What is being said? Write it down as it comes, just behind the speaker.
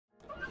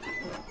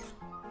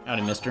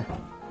Howdy, mister.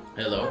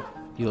 Hello.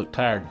 You look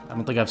tired. I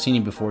don't think I've seen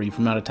you before. You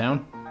from out of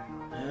town?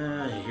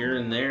 Here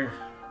and there.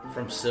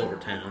 From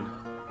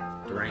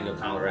Silvertown, Durango,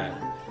 Colorado.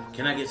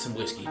 Can I get some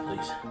whiskey,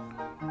 please?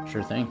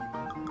 Sure thing.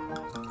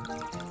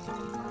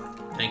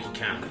 Thank you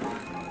kindly.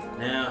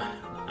 Now,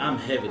 I'm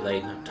heavy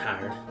laden. I'm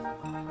tired.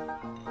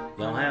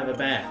 Y'all have a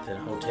bath and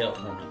a hotel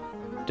for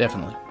me?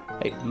 Definitely.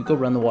 Hey, you go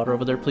run the water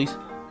over there, please?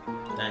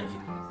 Thank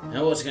you.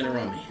 Now, what's gonna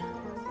run me?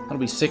 That'll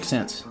be 6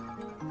 cents.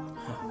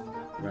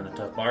 Run a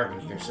tough bargain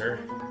here, sir.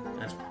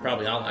 That's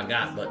probably all I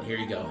got, but here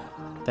you go.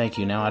 Thank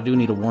you. Now, I do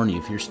need to warn you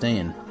if you're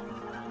staying.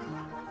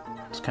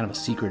 It's kind of a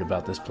secret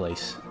about this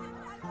place.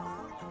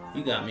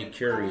 You got me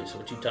curious.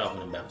 What you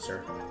talking about,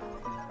 sir?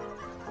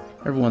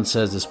 Everyone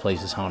says this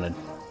place is haunted.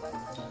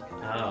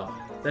 Oh,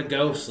 the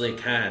ghostly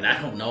kind.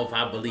 I don't know if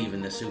I believe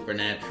in the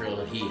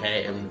supernatural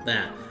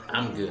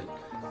I'm good.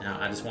 Now,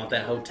 I just want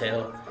that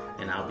hotel,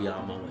 and I'll be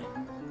on my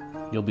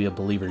way. You'll be a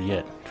believer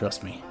yet.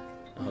 Trust me.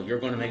 Oh, you're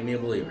going to make me a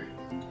believer.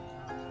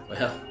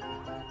 Well,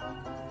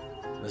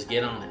 let's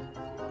get on it.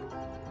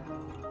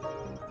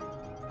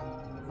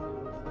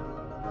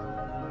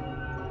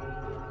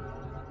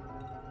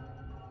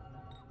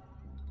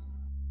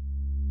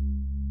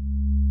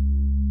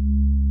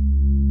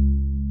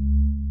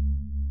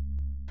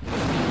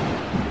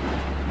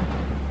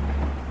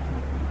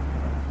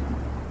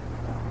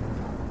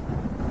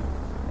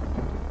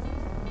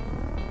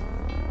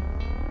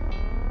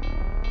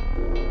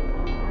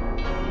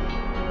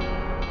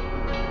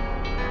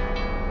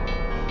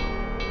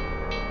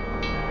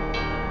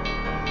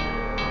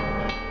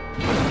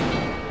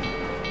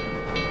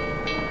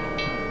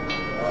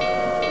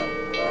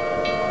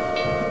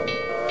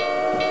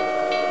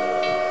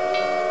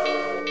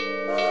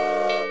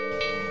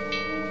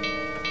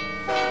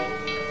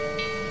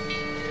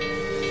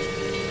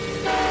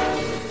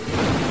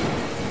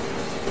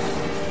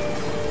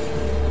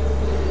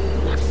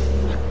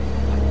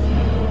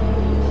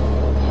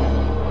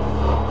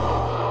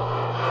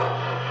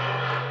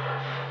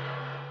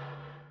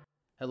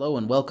 Hello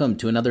and welcome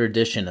to another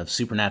edition of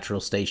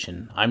Supernatural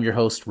Station. I'm your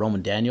host,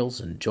 Roman Daniels,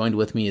 and joined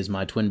with me is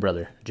my twin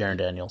brother, Jaron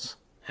Daniels.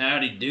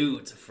 Howdy do,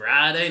 it's a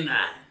Friday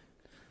night.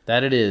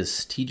 That it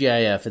is.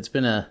 TGIF. It's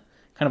been a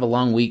kind of a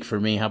long week for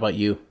me. How about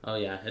you? Oh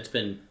yeah, it's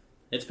been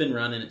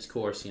running its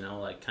course,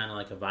 like kind of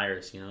like a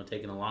virus,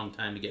 taking a long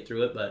time to get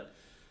through it, but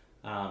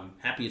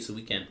happy it's the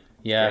weekend.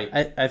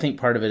 Yeah, I think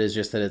part of it is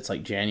just that it's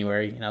like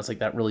January. It's like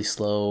that really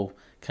slow,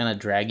 kind of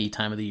draggy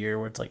time of the year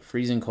where it's like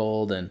freezing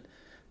cold and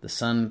the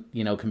sun,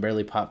 can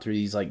barely pop through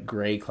these like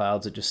gray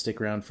clouds that just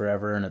stick around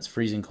forever, and it's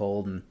freezing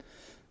cold and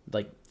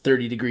like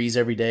 30 degrees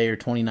every day or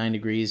 29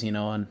 degrees,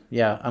 and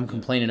yeah, I'm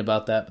complaining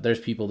about that, but there's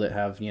people that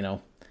have,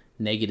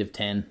 negative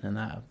 10, and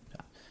that,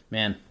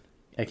 man,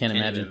 I can't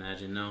imagine. Even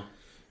imagine, no.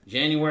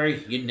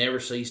 January, you never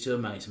cease to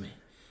amaze me.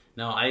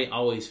 No, I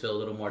always feel a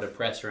little more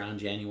depressed around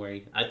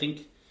January. I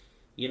think,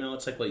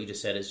 it's like what you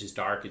just said, it's just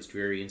dark, it's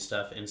dreary and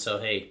stuff, and so,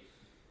 hey,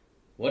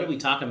 what are we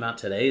talking about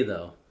today,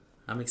 though?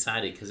 I'm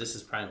excited because this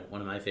is probably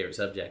one of my favorite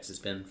subjects. It's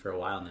been for a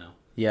while now.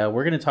 Yeah,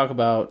 we're going to talk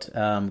about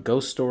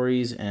ghost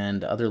stories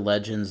and other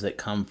legends that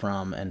come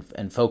from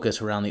and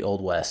focus around the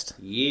Old West.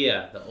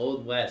 Yeah, the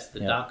Old West,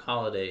 the Doc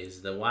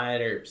Hollidays, the Wyatt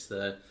Earps,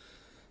 the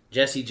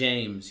Jesse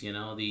James,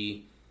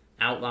 the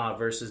Outlaw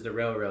versus the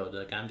Railroad.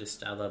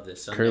 I love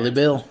this. Sundance. Curly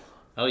Bill.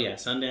 Oh yeah,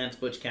 Sundance,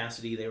 Butch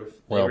Cassidy. They were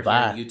here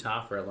in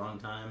Utah for a long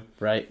time.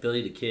 Right.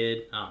 Billy the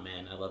Kid. Oh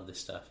man, I love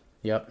this stuff.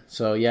 Yep.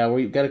 So, yeah,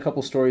 we've got a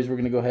couple stories we're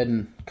going to go ahead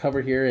and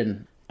cover here.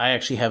 And I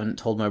actually haven't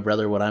told my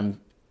brother what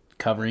I'm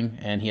covering,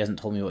 and he hasn't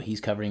told me what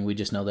he's covering. We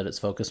just know that it's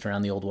focused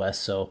around the Old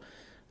West. So,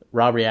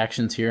 raw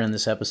reactions here in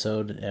this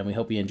episode, and we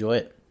hope you enjoy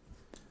it.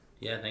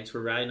 Yeah, thanks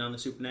for riding on the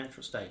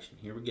Supernatural Station.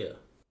 Here we go.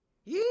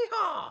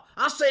 Yeehaw!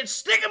 I said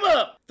stick 'em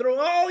up! Throw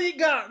all you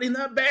got in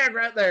that bag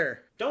right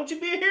there. Don't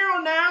you be a hero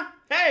now.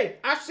 Hey,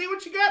 I see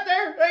what you got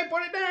there. Hey,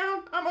 put it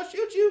down. I'm going to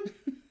shoot you.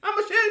 I'm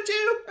going to shoot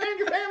you and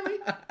your family.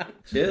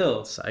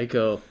 Chill.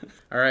 Psycho.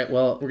 All right,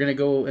 well, we're going to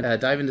go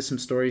dive into some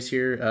stories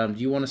here. Do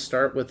you want to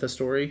start with a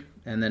story,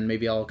 and then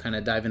maybe I'll kind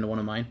of dive into one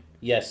of mine?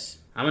 Yes.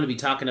 I'm going to be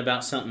talking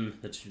about something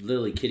that's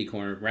literally kitty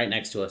corner, right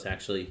next to us,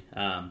 actually.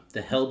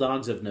 The Hell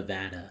Dogs of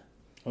Nevada.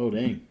 Oh,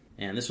 dang.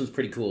 And this one's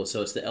pretty cool.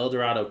 So it's the El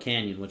Dorado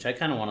Canyon, which I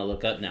kind of want to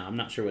look up now. I'm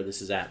not sure where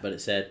this is at, but it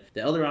said,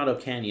 the El Dorado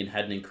Canyon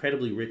had an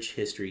incredibly rich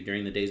history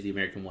during the days of the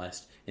American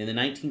West. In the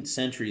 19th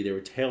century, there were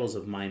tales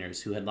of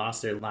miners who had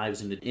lost their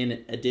lives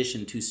in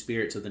addition to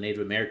spirits of the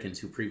Native Americans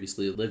who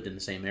previously lived in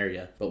the same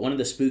area. But one of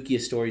the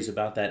spookiest stories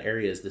about that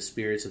area is the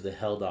spirits of the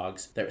Hell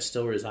Dogs that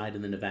still reside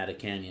in the Nevada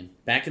Canyon.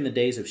 Back in the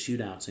days of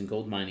shootouts and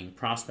gold mining,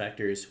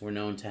 prospectors were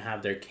known to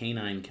have their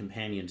canine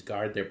companions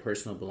guard their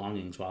personal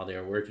belongings while they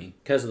were working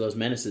because of those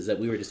menaces that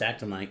we were just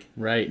acting like.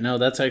 Right. No,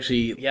 that's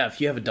actually, yeah, if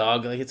you have a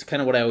dog, like it's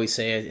kind of what I always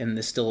say, and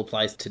this still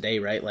applies today,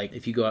 right? Like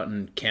if you go out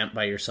and camp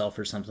by yourself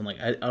or something, like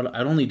I'd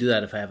only do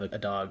that if I have a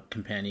dog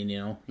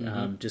companion,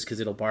 just because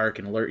it'll bark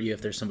and alert you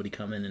if there's somebody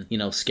coming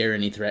and, scare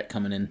any threat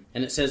coming in.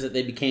 And it says that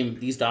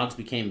these dogs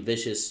became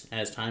vicious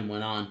as time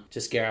went on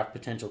to scare off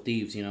potential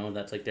thieves,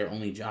 that's like their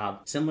only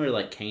job. Similar to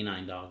like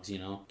canine dogs,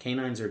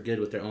 Canines are good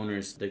with their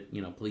owners, the,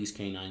 police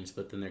canines,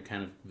 but then they're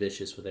kind of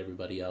vicious with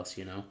everybody else,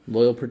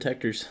 Loyal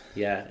protectors.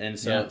 Yeah, and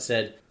so it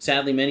said,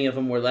 sadly, many of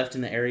them were left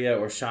in the area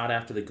or shot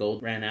after the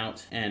gold ran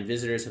out, and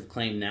visitors have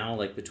claimed now,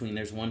 like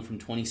there's one from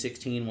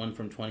 2016, one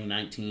from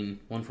 2019,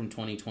 one from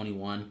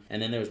 2021,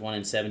 and then there was one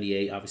in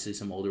 78, obviously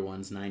some older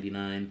ones,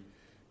 99,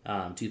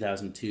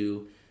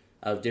 2002,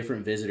 of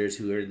different visitors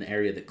who are in the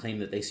area that claim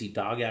that they see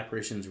dog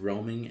apparitions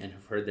roaming and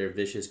have heard their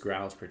vicious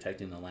growls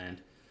protecting the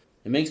land.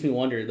 It makes me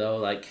wonder, though,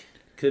 like,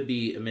 could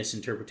be a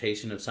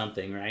misinterpretation of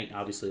something, right?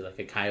 Obviously, like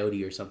a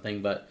coyote or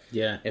something, but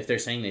yeah, if they're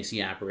saying they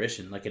see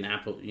apparition, like an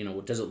apple,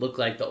 does it look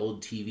like the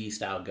old TV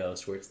style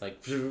ghost where it's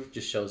like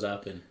just shows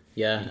up and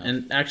yeah,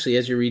 and actually,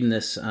 as you're reading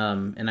this,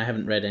 and I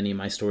haven't read any of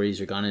my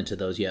stories or gone into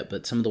those yet,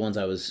 but some of the ones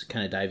I was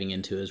kind of diving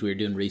into as we were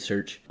doing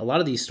research, a lot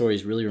of these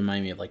stories really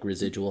remind me of like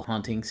residual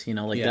hauntings,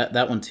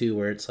 that one too,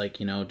 where it's like,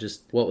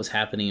 just what was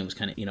happening and was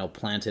kind of,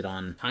 planted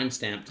on...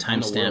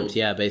 Time-stamped,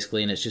 yeah,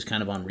 basically, and it's just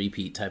kind of on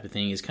repeat type of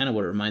thing is kind of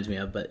what it reminds me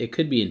of, but it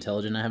could be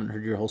intelligent. I haven't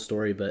heard your whole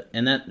story,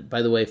 and that,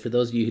 by the way, for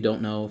those of you who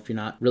don't know, if you're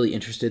not really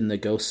interested in the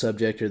ghost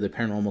subject or the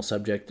paranormal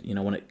subject,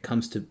 when it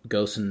comes to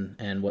ghosts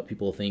and what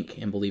people think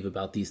and believe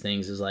about these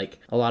things is like,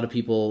 a lot of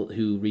people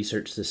who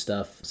research this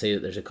stuff say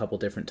that there's a couple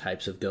different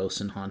types of ghosts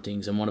and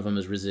hauntings, and one of them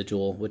is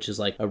residual, which is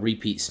like a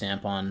repeat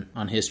stamp on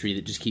history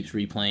that just keeps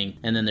replaying.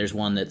 And then there's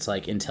one that's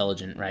like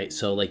intelligent, right?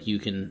 So like you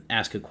can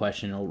ask a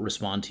question, it'll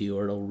respond to you,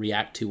 or it'll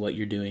react to what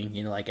you're doing,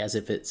 like as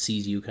if it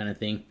sees you kind of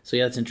thing. So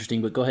yeah, that's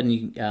interesting. But go ahead and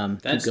keep going.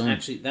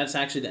 That's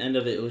actually the end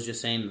of it. It was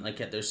just saying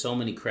like there's so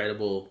many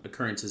credible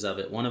occurrences of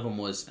it. One of them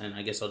was, and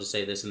I guess I'll just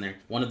say this in there,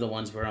 one of the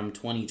ones from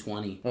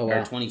 2020 or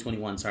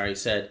 2021,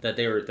 said that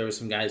there were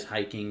some guys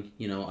hiking,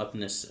 up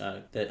in this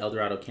the El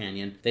Dorado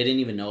Canyon. They didn't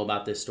even know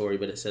about this story,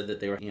 but it said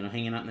that they were,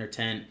 hanging out in their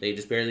tent. They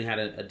just barely had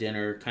a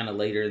dinner kind of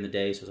later in the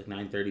day, so it was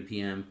like 9:30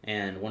 p.m.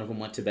 And one of them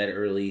went to bed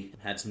early,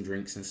 had some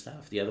drinks and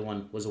stuff. The other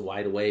one was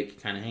wide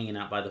awake, kind of hanging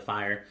out by the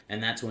fire,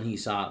 and that's when he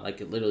saw it,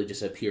 like it literally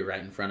just appear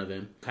right in front of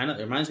him. Kind of,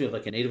 it reminds me of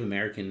like a Native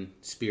American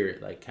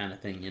spirit, like kind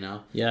of thing,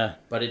 Yeah.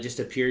 But it just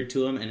appeared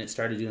to him, and it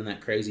started doing that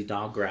crazy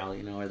dog growl,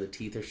 where the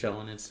teeth are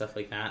showing and stuff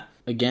like that.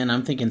 Again,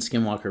 I'm thinking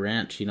Skinwalker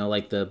Ranch,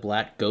 like the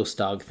black ghost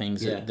dog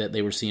things that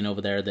they were seeing over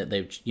there that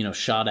they've,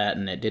 shot at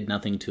and it did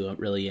nothing to it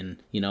really.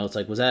 And, it's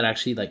like, was that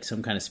actually like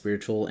some kind of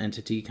spiritual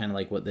entity, kind of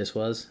like what this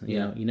was? You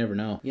know, you never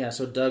know. Yeah,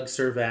 so Doug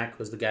Servac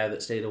was the guy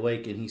that stayed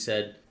awake, and he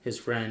said his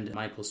friend,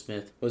 Michael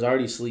Smith, was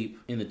already asleep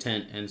in the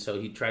tent, and so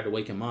he tried to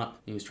wake him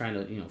up. He was trying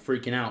to,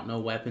 freaking out, no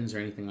weapons or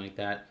anything like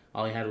that.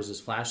 All he had was his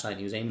flashlight, and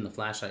he was aiming the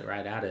flashlight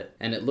right at it.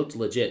 And it looked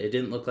legit. It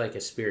didn't look like a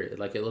spirit.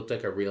 Like, it looked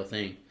like a real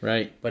thing.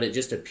 Right. But it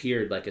just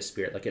appeared like a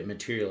spirit. Like, it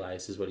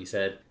materialized, is what he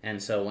said.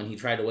 And so when he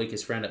tried to wake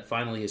his friend up,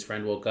 finally his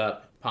friend woke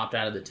up, popped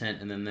out of the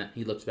tent, and then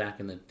he looked back,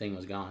 and the thing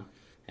was gone.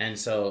 And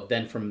so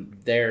then from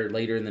there,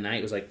 later in the night,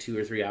 it was like 2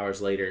 or 3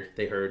 hours later,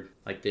 they heard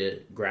like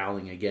the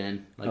growling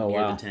again, like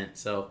near the tent.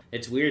 So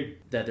it's weird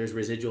that there's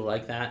residual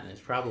like that, and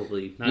it's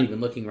probably not even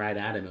looking right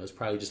at him. It was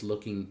probably just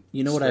looking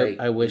straight, what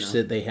I wish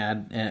that they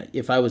had,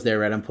 if I was there,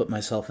 right, I'm putting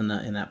myself in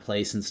that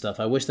place and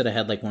stuff. I wish that I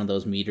had like one of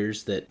those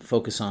meters that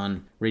focus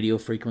on radio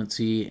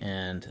frequency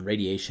and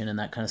radiation and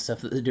that kind of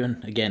stuff that they're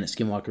doing, again, at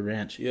Skinwalker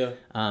Ranch. Yeah.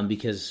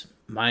 Because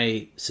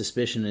my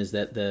suspicion is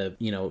that the,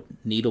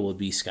 needle would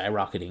be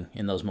skyrocketing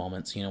in those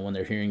moments, when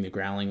they're hearing the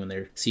growling, when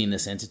they're seeing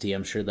this entity.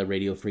 I'm sure the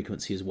radio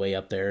frequency is way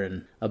up there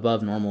and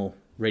above normal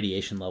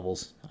radiation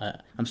levels.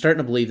 I'm starting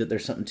to believe that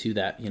there's something to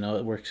that.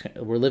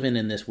 We're living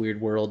in this weird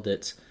world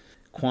that's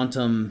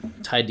quantum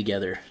tied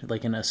together,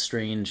 like in a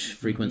strange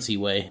frequency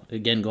way.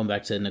 Again, going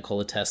back to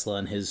Nikola Tesla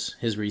and his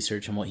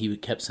research and what he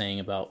kept saying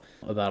about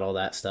all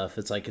that stuff.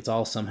 It's like it's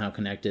all somehow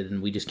connected,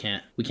 and we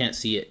can't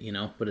see it,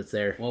 but it's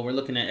there. Well, we're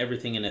looking at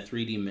everything in a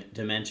 3D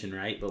dimension,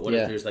 right? But what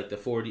if there's like the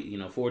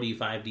 4D,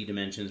 5D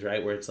dimensions,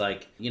 right? Where it's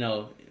like,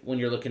 when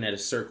you're looking at a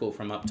circle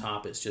from up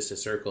top, it's just a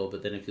circle,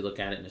 but then if you look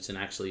at it and it's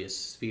actually a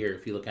sphere,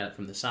 if you look at it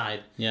from the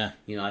side,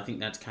 I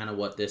think that's kind of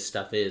what this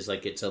stuff is.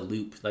 Like, it's a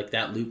loop. Like,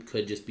 that loop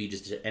could just be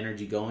just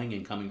energy going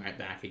and coming right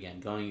back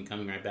again, going and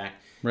coming right back.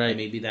 Right. And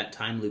maybe that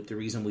time loop, the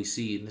reason we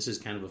see, and this is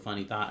kind of a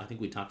funny thought, I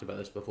think we talked about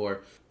this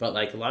before, but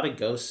like a lot of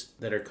ghosts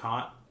that are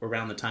caught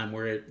around the time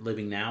we're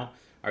living now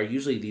are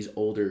usually these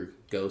older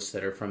ghosts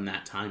that are from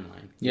that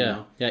timeline.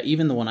 Yeah.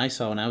 Even the one I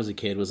saw when I was a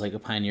kid was like a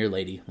pioneer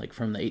lady, like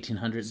from the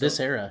 1800s, this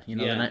era,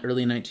 the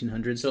early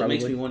 1900s. So probably. It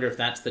makes me wonder if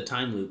that's the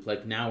time loop.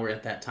 Like, now we're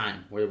at that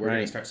time where we're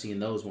going to start seeing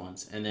those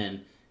ones, and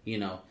then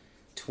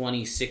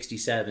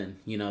 2067,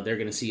 they're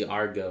going to see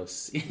our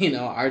ghosts,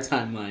 our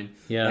timeline.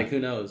 Yeah. Like, who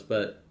knows?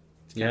 But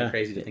it's kind of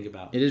crazy to think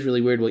about. It is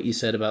really weird what you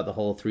said about the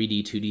whole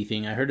 3D, 2D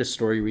thing. I heard a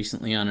story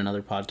recently on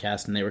another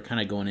podcast, and they were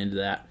kind of going into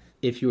that.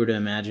 If you were to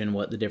imagine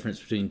what the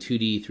difference between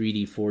 2D,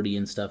 3D, 4D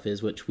and stuff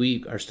is, which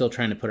we are still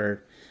trying to put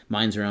our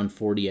Mine's around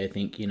 40, I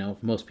think,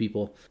 most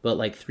people. But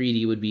like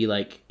 3D would be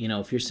like,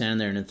 if you're standing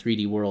there in a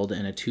 3D world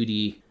and a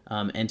 2D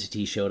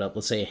entity showed up,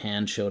 let's say a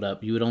hand showed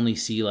up, you would only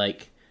see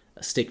like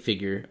a stick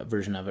figure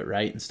version of it,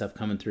 right? And stuff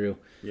coming through.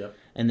 Yep.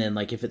 And then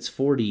like if it's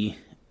 4D,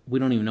 we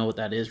don't even know what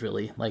that is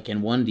really. Like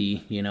in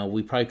 1D,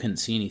 we probably couldn't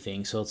see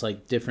anything. So it's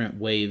like different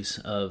waves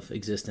of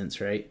existence,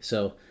 right?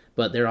 So,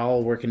 but they're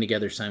all working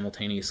together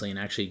simultaneously and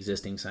actually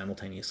existing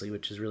simultaneously,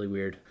 which is really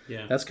weird.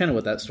 Yeah. That's kind of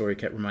what that story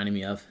kept reminding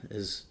me of,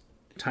 is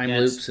time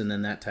loops and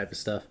then that type of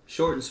stuff.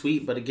 Short and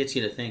sweet, but it gets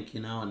you to think,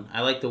 and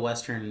I like the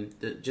Western,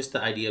 just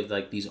the idea of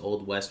like these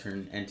old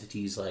Western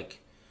entities, like,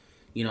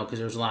 because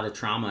there was a lot of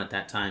trauma at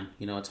that time.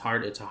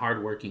 It's a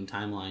hard working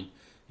timeline.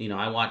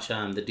 I watch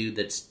the dude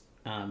that's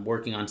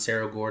working on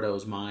Cerro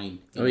Gordo's mine.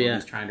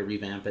 He's trying to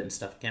revamp it and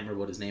stuff. I can't remember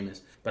what his name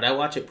is, but I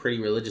watch it pretty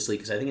religiously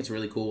because I think it's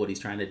really cool what he's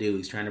trying to do.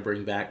 He's trying to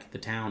bring back the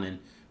town and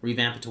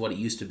revamp it to what it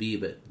used to be,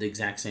 but the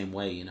exact same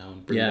way,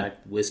 and bring back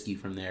whiskey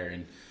from there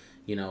and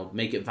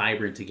make it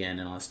vibrant again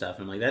and all that stuff.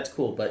 And I'm like, that's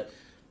cool, but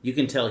you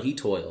can tell he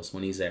toils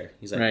when he's there.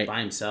 He's like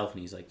by himself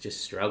and he's like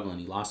just struggling.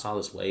 He lost all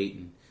this weight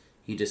and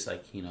he just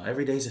like,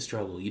 every day's a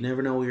struggle. You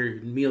never know where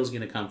your meal's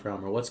going to come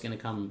from or what's going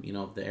to come,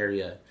 the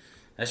area.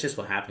 That's just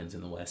what happens in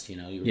the West,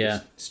 you're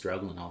just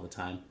struggling all the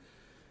time.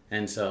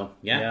 And so,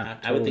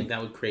 I would think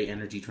that would create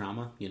energy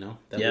trauma,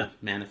 that would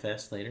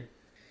manifest later.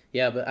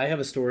 Yeah, but I have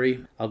a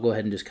story. I'll go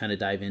ahead and just kind of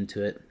dive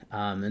into it.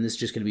 And this is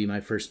just going to be my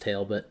first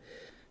tale, but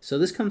so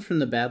this comes from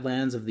the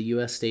Badlands of the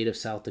U.S. state of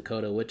South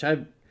Dakota, which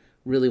I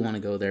really want to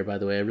go there, by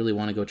the way. I really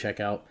want to go check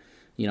out,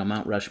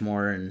 Mount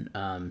Rushmore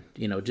and,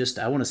 just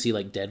I want to see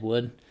like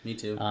Deadwood. Me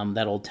too.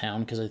 That old town,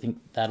 because I think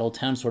that old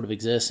town sort of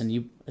exists.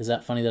 And is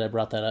that funny that I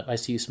brought that up? I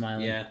see you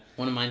smiling. Yeah,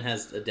 one of mine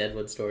has a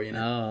Deadwood story in it.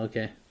 Oh,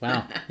 okay.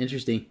 Wow,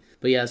 interesting.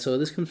 But yeah, so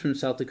this comes from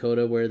South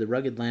Dakota, where the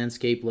rugged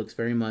landscape looks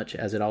very much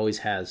as it always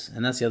has.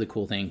 And that's the other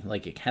cool thing.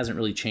 Like, it hasn't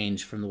really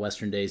changed from the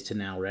Western days to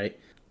now, right?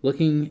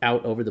 Looking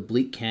out over the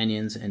bleak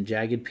canyons and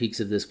jagged peaks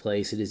of this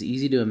place, it is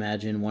easy to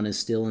imagine one is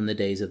still in the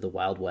days of the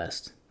Wild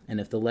West. And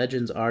if the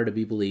legends are to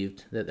be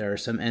believed, that there are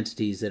some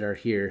entities that are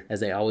here as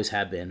they always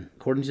have been.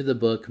 According to the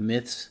book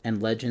Myths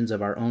and Legends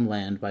of Our Own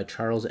Land by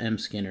Charles M.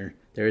 Skinner,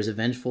 there is a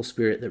vengeful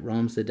spirit that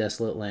roams the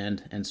desolate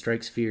land and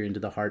strikes fear into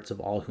the hearts of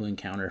all who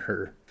encounter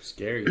her.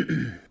 Scary.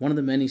 One of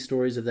the many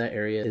stories of that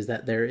area is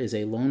that there is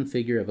a lone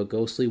figure of a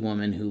ghostly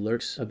woman who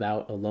lurks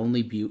about a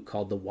lonely butte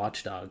called the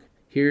Watchdog.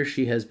 Here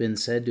she has been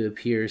said to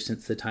appear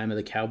since the time of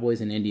the cowboys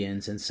and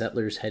Indians and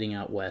settlers heading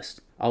out west.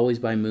 Always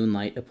by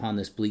moonlight upon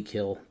this bleak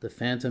hill, the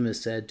phantom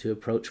is said to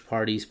approach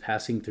parties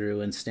passing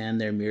through and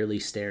stand there merely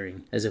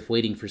staring, as if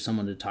waiting for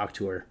someone to talk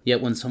to her.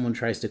 Yet when someone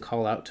tries to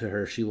call out to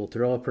her, she will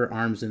throw up her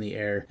arms in the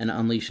air and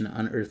unleash an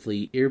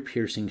unearthly,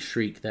 ear-piercing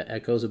shriek that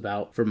echoes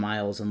about for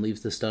miles and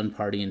leaves the stunned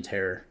party in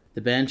terror.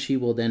 The banshee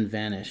will then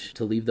vanish,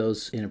 to leave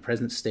those in a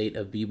present state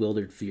of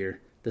bewildered fear,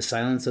 the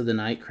silence of the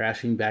night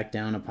crashing back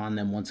down upon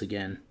them once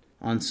again.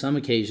 On some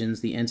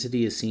occasions, the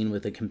entity is seen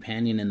with a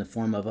companion in the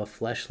form of a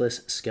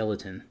fleshless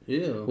skeleton,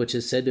 which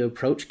is said to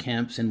approach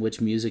camps in which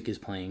music is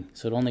playing.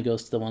 So it only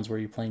goes to the ones where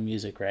you're playing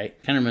music, right?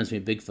 Kind of reminds me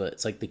of Bigfoot.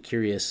 It's like the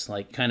curious,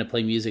 like kind of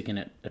play music and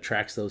it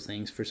attracts those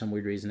things for some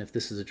weird reason, if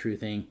this is a true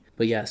thing.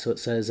 But yeah, so it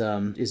says,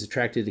 is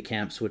attracted to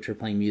camps which are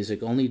playing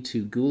music, only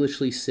to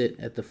ghoulishly sit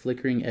at the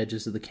flickering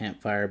edges of the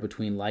campfire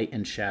between light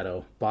and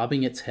shadow,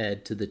 bobbing its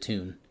head to the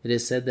tune. It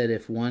is said that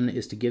if one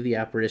is to give the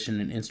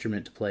apparition an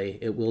instrument to play,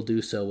 it will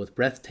do so with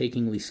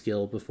breathtakingly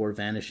skill before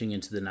vanishing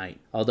into the night.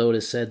 Although it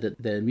is said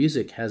that the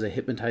music has a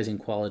hypnotizing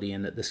quality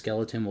and that the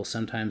skeleton will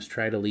sometimes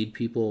try to lead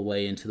people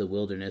away into the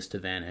wilderness to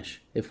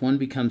vanish. If one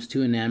becomes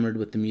too enamored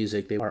with the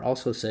music, they are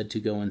also said to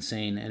go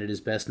insane, and it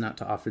is best not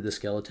to offer the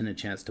skeleton a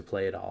chance to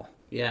play at all.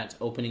 Yeah, it's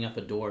opening up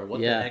a door.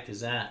 What the heck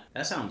is that?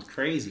 That sounds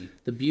crazy.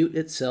 The butte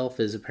itself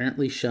is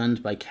apparently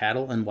shunned by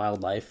cattle and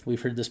wildlife.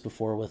 We've heard this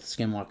before with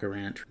Skinwalker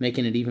Ranch.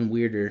 Making it even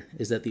weirder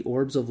is that the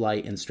orbs of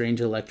light and strange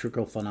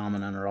electrical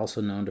phenomenon are also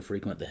known to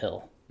frequent the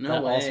hill.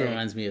 That also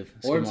reminds me of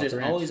orbs. Skinwalker There's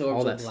Ranch. always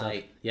orbs of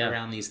light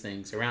around these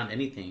things, around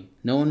anything.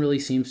 No one really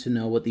seems to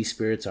know what these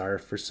spirits are.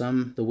 For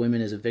some, the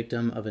woman is a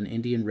victim of an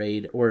Indian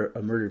raid or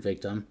a murder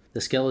victim. The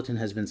skeleton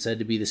has been said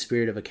to be the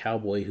spirit of a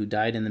cowboy who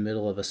died in the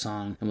middle of a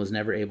song and was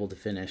never able to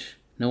finish.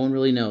 No one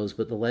really knows,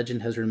 but the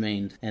legend has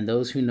remained, and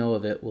those who know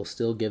of it will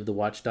still give the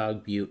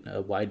Watchdog Butte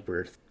a wide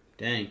berth.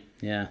 Dang.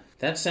 Yeah.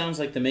 That sounds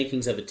like the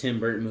makings of a Tim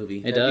Burton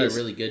movie. It does. Be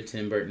a really good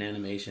Tim Burton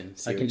animation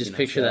series, I can just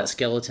picture that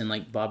skeleton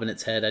like bobbing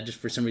its head.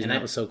 For some reason,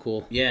 that was so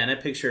cool. Yeah, and I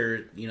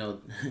picture,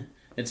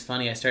 it's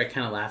funny, I started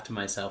kind of laugh to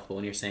myself, but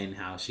when you're saying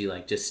how she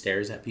like just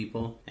stares at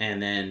people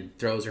and then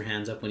throws her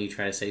hands up when you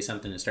try to say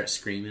something and starts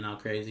screaming all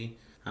crazy.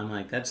 I'm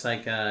like, that's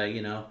like,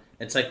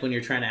 it's like when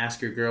you're trying to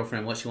ask your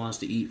girlfriend what she wants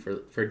to eat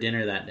for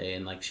dinner that day,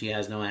 and like she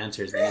has no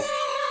answers. Then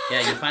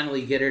you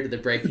finally get her to the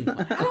breaking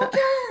point. I don't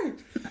care.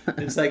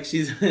 It's like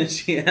she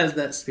has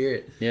that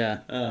spirit. Yeah.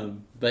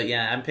 But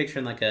yeah, I'm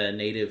picturing like a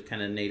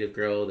native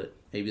girl that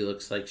maybe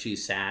looks like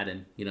she's sad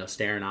and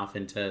staring off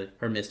into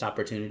her missed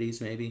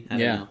opportunities. Maybe I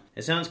don't know.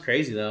 It sounds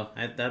crazy though.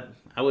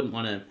 I wouldn't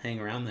want to hang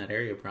around that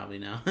area probably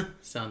now.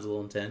 Sounds a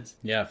little intense.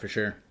 Yeah, for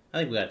sure. I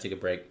think we gotta take a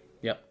break.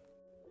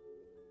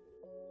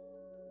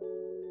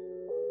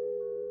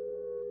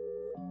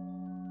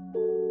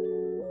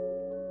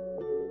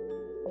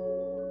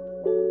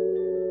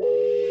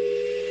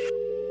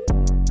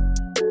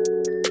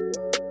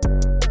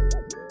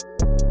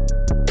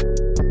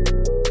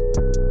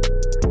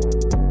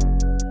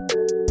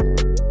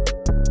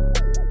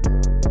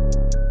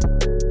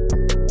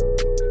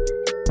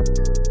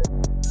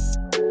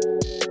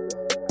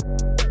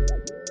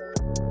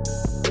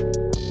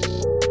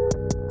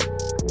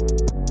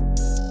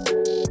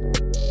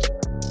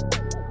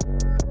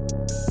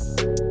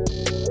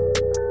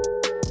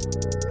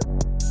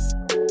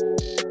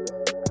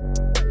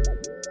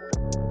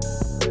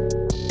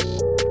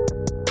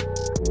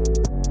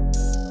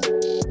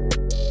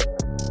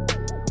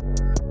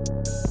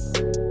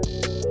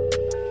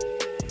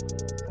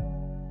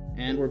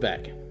 And we're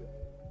back.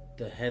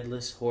 The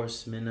Headless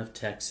Horseman of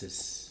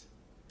Texas.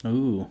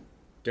 Ooh.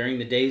 During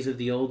the days of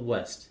the Old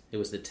West, it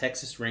was the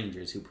Texas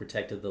Rangers who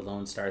protected the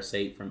Lone Star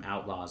State from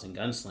outlaws and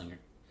gunslingers.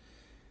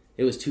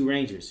 It was two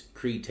Rangers,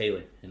 Creed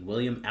Taylor and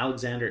William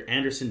Alexander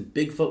Anderson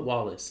Bigfoot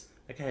Wallace.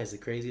 That guy has the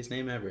craziest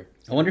name ever.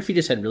 I wonder if he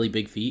just had really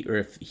big feet or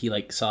if he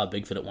saw a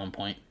Bigfoot at one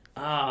point.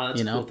 Ah,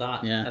 that's a cool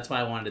thought. Yeah. That's why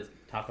I wanted to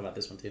talk about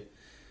this one too.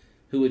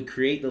 Who would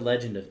create the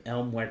legend of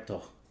El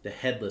Muerto, the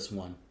Headless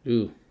One.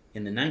 Ooh.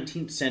 In the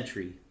 19th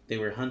century, they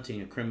were hunting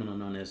a criminal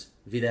known as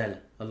Vidal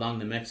along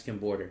the Mexican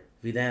border.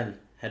 Vidal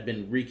had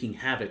been wreaking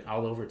havoc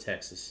all over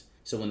Texas.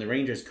 So when the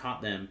Rangers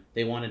caught them,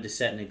 they wanted to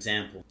set an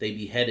example. They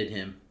beheaded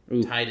him,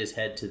 tied his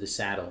head to the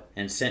saddle,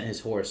 and sent his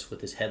horse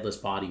with his headless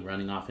body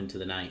running off into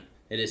the night.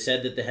 It is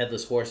said that the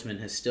Headless Horseman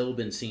has still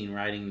been seen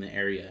riding in the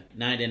area,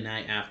 night and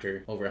night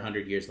after, over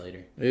 100 years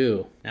later.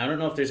 Ooh. Now, I don't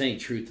know if there's any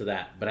truth to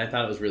that, but I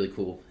thought it was really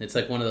cool. It's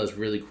like one of those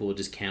really cool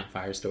just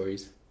campfire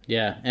stories.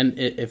 Yeah, and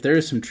if there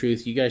is some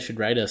truth, you guys should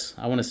write us.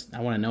 I want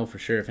to know for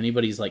sure if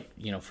anybody's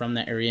from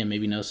that area and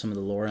maybe knows some of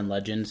the lore and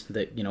legends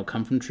that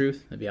come from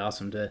truth. That'd be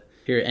awesome to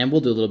hear. And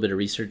we'll do a little bit of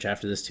research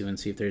after this too and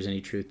see if there's any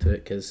truth to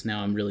it because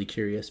now I'm really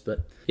curious.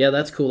 But yeah,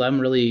 that's cool.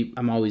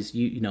 I'm always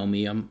you know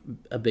me. I'm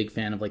a big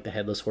fan of the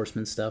Headless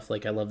Horseman stuff.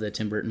 I love the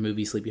Tim Burton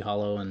movie Sleepy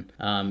Hollow and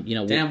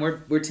Damn,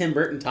 we're Tim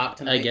Burton talk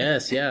tonight. I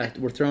guess, yeah.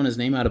 We're throwing his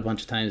name out a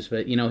bunch of times,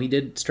 but he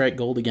did strike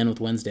gold again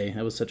with Wednesday.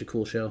 That was such a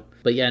cool show.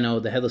 But yeah,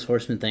 no, the Headless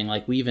Horseman thing,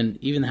 we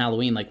even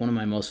Halloween, one of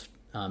my most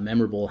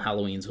memorable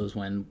Halloweens was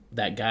when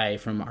that guy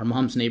from our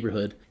mom's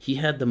neighborhood, he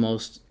had the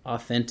most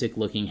authentic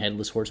looking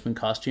Headless Horseman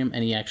costume,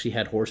 and he actually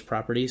had horse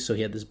properties. So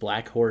he had this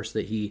black horse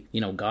that he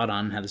got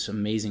on and had this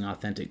amazing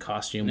authentic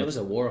costume. And it was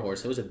a war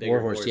horse. It was a bigger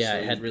horse. Yeah, so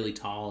it had really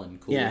tall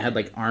and cool. Yeah, it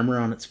had armor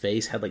on its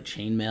face, had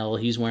chainmail.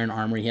 He was wearing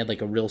armor. He had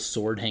a real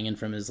sword hanging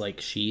from his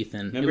sheath,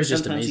 and remember, it was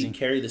just sometimes amazing. He'd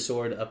carry the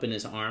sword up in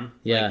his arm,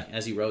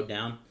 as he rode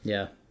down.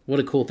 Yeah. What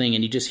a cool thing.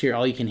 And you just hear,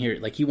 all you can hear,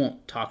 he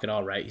won't talk at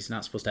all, right? He's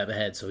not supposed to have a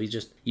head, so you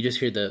just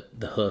hear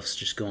the hoofs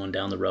just going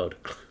down the road.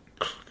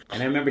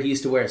 And I remember he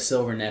used to wear a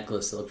silver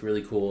necklace that looked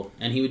really cool,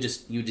 and you would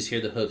just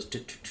hear the hoofs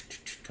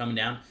coming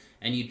down,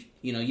 and you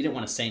didn't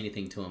want to say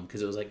anything to him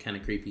because it was kind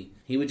of creepy.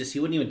 He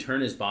wouldn't even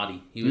turn his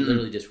body. He would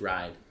literally just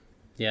ride.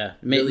 Yeah,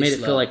 made it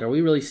feel are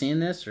we really seeing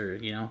this, or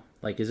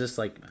is this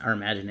our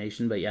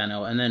imagination? But yeah,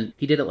 no. And then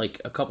he did it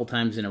a couple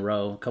times in a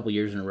row, a couple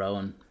years in a row,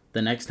 and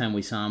the next time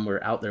we saw him,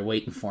 we're out there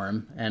waiting for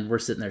him, and we're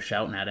sitting there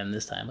shouting at him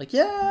this time, awesome.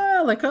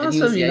 And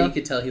he was, you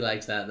could tell he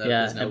likes that, though.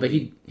 Yeah, but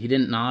he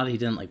didn't nod, he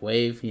didn't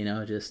wave,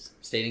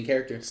 just stayed in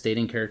character. Stayed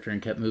in character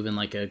and kept moving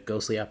like a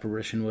ghostly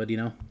apparition would,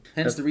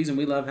 Hence the reason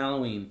we love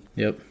Halloween.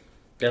 Yep.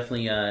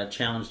 Definitely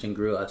challenged and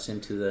grew us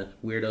into the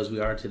weirdos we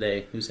are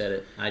today. Who said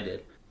it? I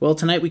did. Well,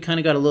 tonight we kind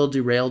of got a little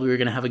derailed. We were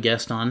going to have a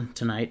guest on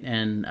tonight,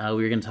 and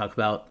we were going to talk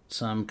about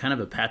some kind of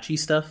Apache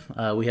stuff.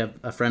 We have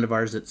a friend of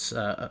ours that's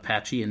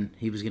Apache, and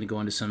he was going to go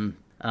into some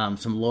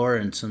lore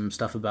and some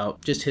stuff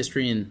about just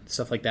history and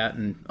stuff like that,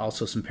 and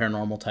also some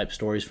paranormal type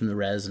stories from the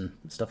res and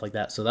stuff like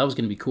that. So that was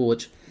going to be cool,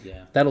 which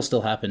that'll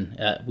still happen.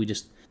 We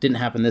just didn't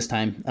happen this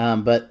time.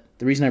 But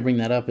the reason I bring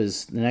that up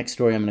is the next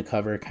story I'm going to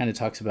cover kind of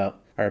talks about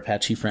our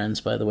Apache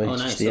friends, by the way. Oh,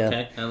 nice.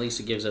 Okay. At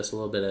least it gives us a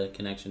little bit of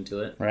connection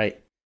to it. Right.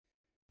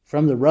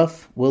 From the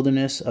rough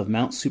wilderness of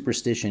Mount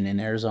Superstition in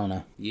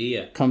Arizona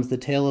comes the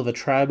tale of a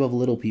tribe of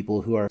little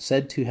people who are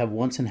said to have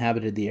once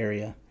inhabited the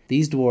area.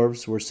 These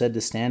dwarves were said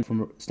to stand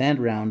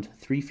around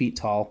 3 feet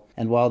tall,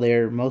 and while they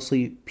are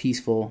mostly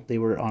peaceful, they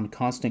were on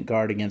constant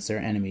guard against their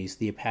enemies,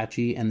 the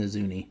Apache and the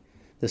Zuni.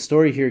 The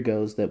story here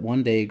goes that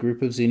one day a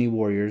group of Zuni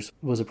warriors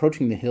was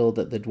approaching the hill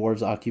that the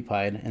dwarves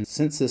occupied, and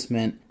since this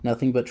meant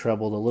nothing but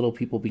trouble, the little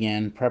people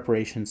began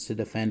preparations to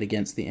defend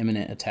against the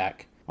imminent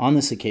attack. On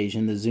this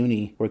occasion, the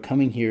Zuni were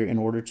coming here in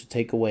order to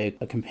take away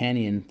a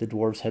companion the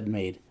dwarves had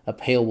made, a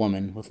pale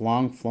woman with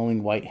long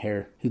flowing white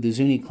hair, who the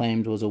Zuni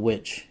claimed was a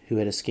witch who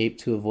had escaped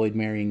to avoid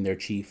marrying their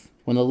chief.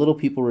 When the little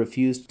people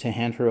refused to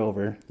hand her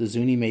over, the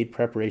Zuni made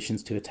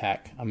preparations to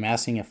attack,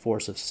 amassing a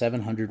force of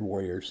 700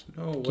 warriors.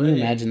 No way. Can you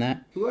imagine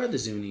that? Who are the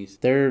Zunis?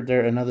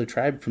 They're another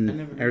tribe from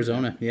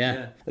Arizona.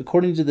 Yeah.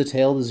 According to the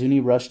tale, the Zuni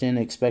rushed in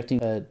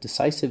expecting a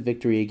decisive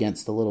victory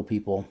against the little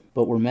people,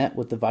 but were met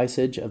with the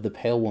visage of the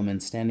pale woman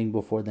standing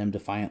before them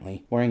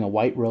defiantly, wearing a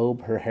white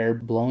robe, her hair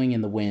blowing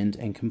in the wind,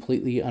 and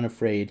completely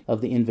unafraid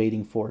of the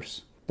invading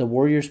force. The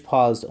warriors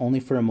paused only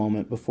for a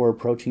moment before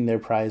approaching their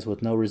prize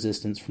with no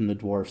resistance from the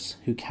dwarfs,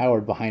 who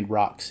cowered behind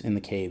rocks in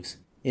the caves.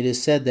 It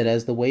is said that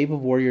as the wave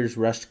of warriors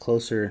rushed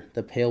closer,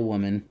 the pale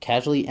woman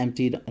casually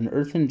emptied an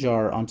earthen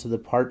jar onto the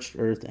parched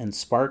earth, and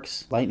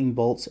sparks, lightning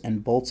bolts,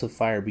 and bolts of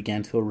fire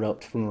began to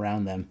erupt from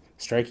around them,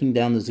 striking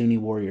down the Zuni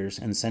warriors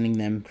and sending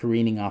them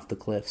careening off the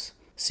cliffs.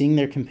 Seeing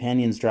their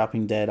companions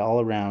dropping dead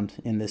all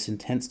around in this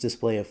intense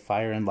display of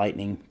fire and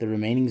lightning, the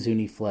remaining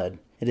Zuni fled.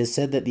 It is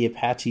said that the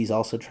Apaches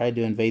also tried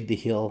to invade the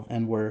hill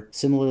and were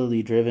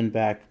similarly driven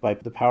back by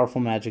the powerful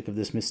magic of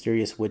this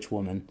mysterious witch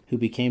woman, who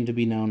became to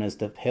be known as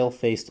the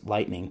Pale-Faced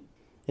Lightning.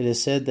 It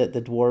is said that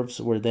the dwarves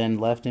were then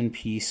left in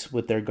peace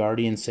with their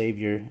guardian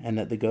savior, and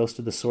that the ghost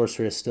of the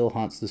sorceress still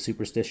haunts the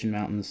Superstition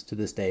Mountains to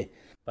this day.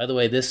 By the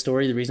way, this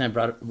story, the reason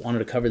I wanted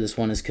to cover this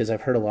one is because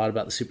I've heard a lot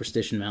about the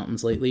Superstition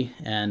Mountains lately,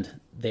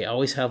 and they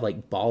always have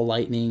like ball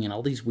lightning and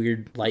all these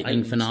weird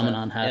lightning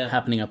phenomenon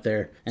happening up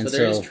there. And so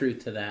there is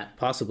truth to that.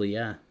 Possibly,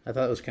 yeah. I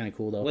thought it was kind of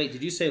cool, though. Wait,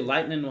 did you say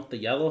lightning with the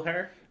yellow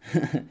hair?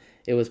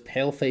 It was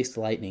pale-faced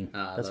lightning.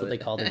 That's what they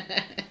called it.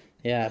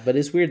 Yeah, but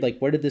it's weird, like,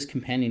 where did this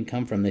companion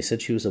come from? They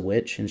said she was a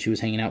witch, and she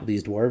was hanging out with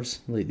these dwarves,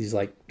 these,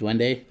 like,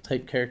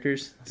 duende-type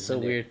characters. So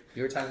weird.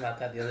 You were talking about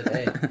that the other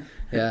day.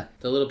 Yeah.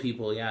 The little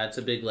people, yeah, it's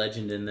a big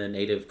legend in the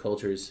native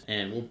cultures,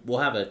 and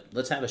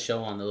let's have a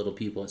show on the little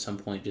people at some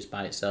point just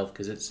by itself,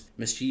 because it's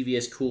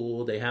mischievous,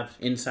 cool, they have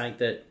insight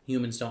that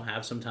humans don't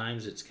have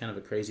sometimes. It's kind of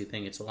a crazy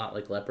thing. It's a lot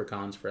like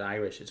leprechauns for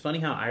Irish. It's funny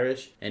how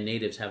Irish and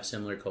natives have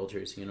similar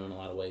cultures, in a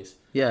lot of ways.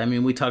 Yeah, I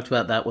mean, we talked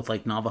about that with,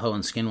 like, Navajo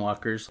and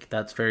Skinwalkers.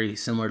 That's very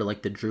similar to,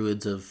 like, the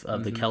Druids of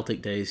the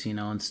Celtic days,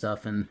 and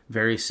stuff, and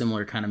very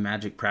similar kind of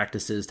magic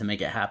practices to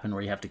make it happen,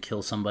 where you have to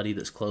kill somebody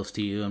that's close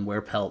to you and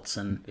wear pelts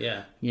and,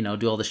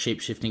 do all the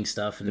shape-shifting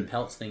stuff. And the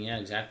pelts thing, yeah,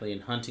 exactly,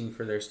 and hunting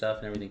for their stuff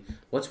and everything.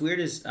 What's weird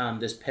is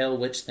this pale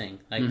witch thing.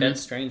 Like, that's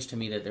strange to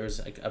me that there was,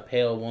 like, a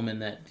pale woman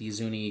that the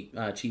Zuni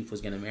chief was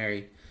going to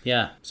marry.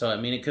 Yeah. So, I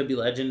mean, it could be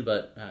legend,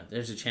 but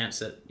there's a chance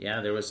that,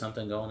 there was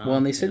something going on. Well,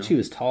 and they said she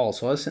was tall,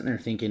 so I was sitting there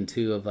thinking,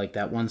 too, of, like,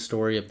 that one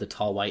story of the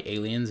tall white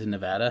aliens in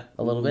Nevada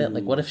a little bit.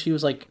 Like, what if she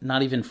was, like,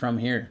 not even from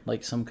here?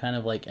 Like, some kind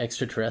of, like,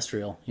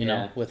 extraterrestrial, you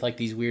know, with, like,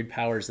 these weird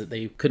powers that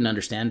they couldn't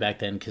understand back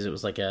then because it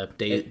was, like, a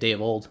day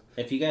of old.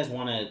 If you guys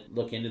want to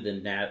look into the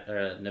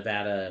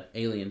Nevada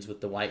aliens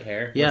with the white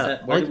hair,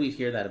 where did we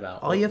hear that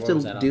about? All you have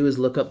to do is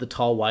look up the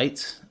tall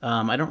whites.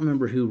 I don't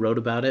remember who wrote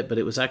about it, but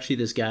it was actually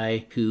this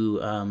guy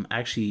who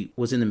actually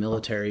was in the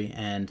military,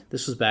 and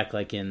this was back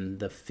like in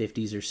the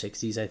 50s or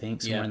 60s, I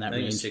think, somewhere in that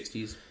range.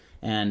 60s.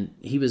 And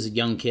he was a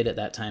young kid at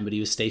that time, but he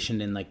was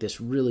stationed in like this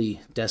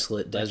really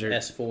desolate desert,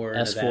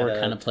 S4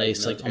 kind of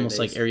place, like almost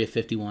like Area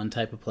 51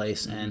 type of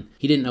place. And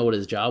he didn't know what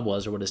his job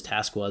was or what his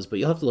task was, but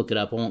you'll have to look it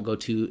up. I won't go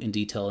too in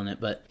detail in it,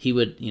 but he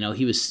would,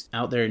 he was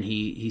out there and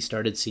he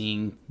started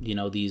seeing,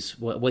 these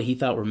what he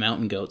thought were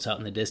mountain goats out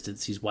in the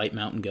distance, these white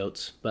mountain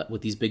goats, but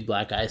with these big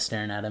black eyes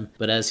staring at him.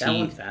 But that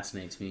one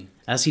fascinates me.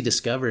 As he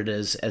discovered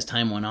as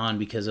time went on,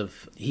 because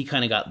of he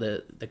kind of got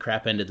the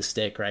crap end of the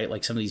stick, right?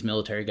 Like some of these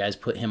military guys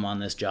put him on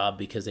this job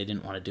because they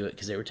didn't want to do it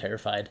because they were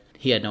terrified.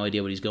 He had no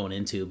idea what he's going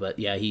into, but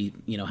yeah, he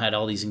had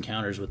all these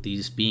encounters with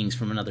these beings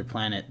from another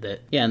planet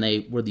and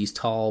they were these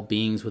tall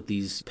beings with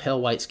these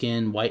pale white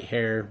skin, white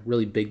hair,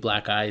 really big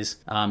black eyes,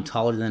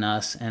 taller than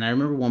us. And I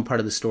remember one part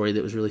of the story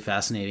that was really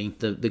fascinating.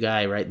 The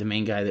guy, right, the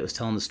main guy that was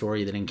telling the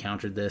story that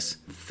encountered this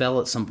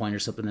fell at some point or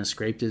something and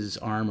scraped his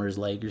arm or his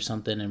leg or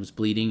something and was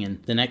bleeding.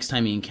 And the next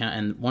time he encountered,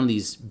 and one of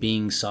these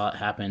beings saw it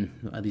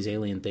happen, these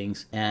alien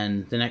things,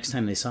 and the next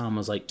time they saw him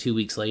was like 2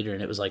 weeks later,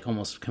 and it was like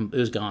it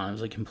was gone. It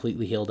was like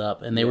completely healed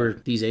up, and they were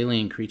these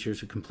alien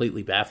creatures were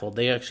completely baffled.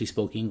 They actually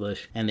spoke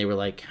English, and they were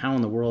like, "How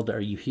in the world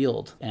are you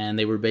healed?" And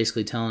they were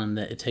basically telling him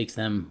that it takes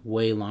them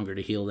way longer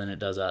to heal than it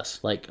does us,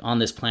 like on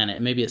this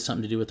planet. Maybe it's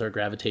something to do with our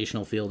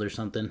gravitational field or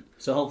something.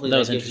 So hopefully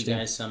that gives you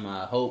guys some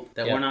hope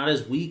that we're not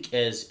as weak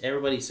as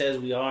everybody says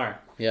we are.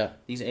 Yeah.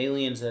 These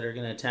aliens that are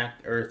going to attack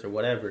Earth or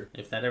whatever,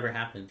 if that ever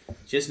happens.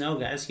 Just know,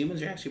 guys,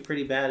 humans are actually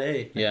pretty bad,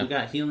 eh? We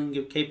got healing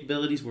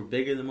capabilities. We're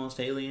bigger than most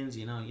aliens.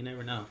 You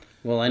never know.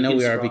 Well, I know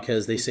we are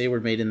because they say we're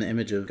made in the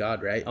image of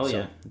God, right? Oh,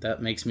 so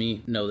that makes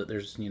me know that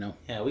there's, we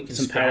can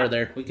some power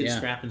there. We can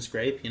scrap and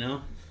scrape,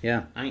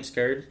 Yeah. I ain't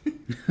scared.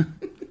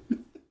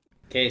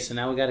 Okay, so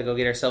now we got to go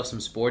get ourselves some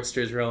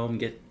Sportsters, Rome,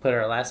 put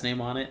our last name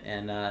on it,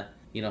 and,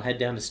 head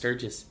down to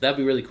Sturgis. That'd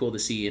be really cool to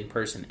see in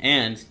person.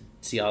 And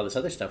see all this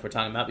other stuff we're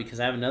talking about,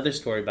 because I have another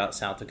story about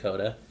South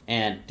Dakota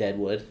and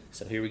Deadwood.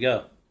 So here we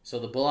go. So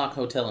the Bullock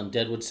Hotel in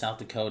Deadwood, South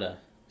Dakota.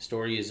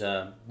 Story is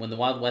when the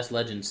Wild West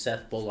legend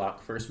Seth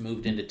Bullock first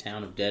moved into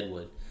town of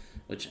Deadwood,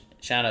 which,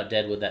 shout out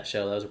Deadwood, that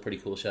show. That was a pretty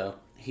cool show.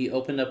 He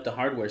opened up the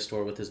hardware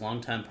store with his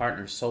longtime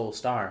partner, Soul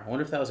Star. I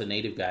wonder if that was a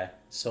native guy.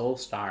 Soul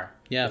Star.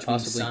 Yeah, which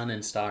possibly. means sun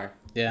and star.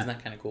 Yeah. Isn't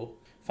that kind of cool?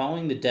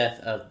 Following the death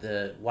of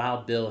the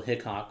Wild Bill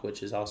Hickok,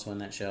 which is also in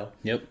that show,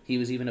 he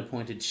was even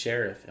appointed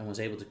sheriff and was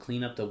able to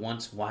clean up the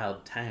once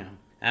wild town.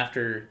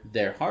 After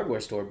their hardware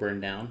store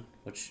burned down,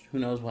 which who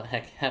knows what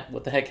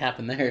the heck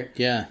happened there.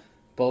 Yeah.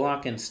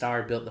 Bullock and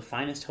Starr built the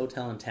finest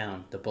hotel in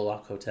town, the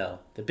Bullock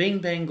Hotel. The bing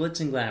bang glitz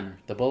and glamour,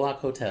 the Bullock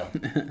Hotel.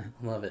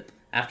 Love it.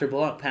 After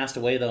Bullock passed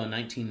away, though, in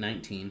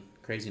 1919,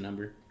 crazy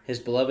number, his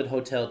beloved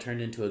hotel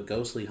turned into a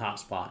ghostly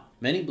hotspot.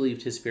 Many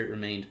believed his spirit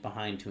remained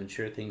behind to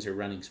ensure things are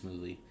running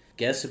smoothly.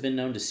 Guests have been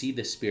known to see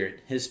this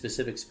spirit, his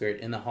specific spirit,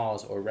 in the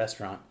halls or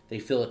restaurant. They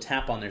feel a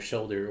tap on their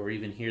shoulder or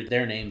even hear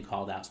their name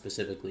called out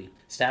specifically.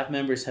 Staff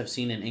members have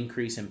seen an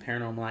increase in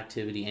paranormal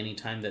activity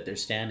anytime that they're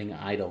standing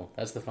idle.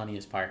 That's the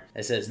funniest part.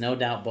 It says, no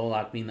doubt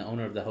Bullock, being the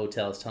owner of the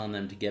hotel, is telling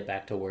them to get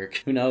back to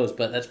work. Who knows,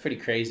 but that's pretty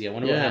crazy. I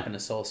wonder what happened to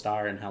Soul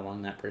Star and how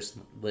long that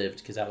person lived,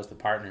 because that was the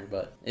partner.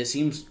 But it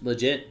seems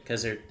legit,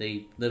 because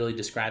they literally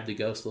described the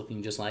ghost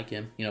looking just like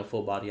him.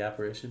 Full body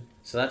apparition.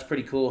 So that's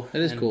pretty cool.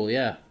 It is cool,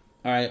 yeah.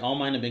 All right, all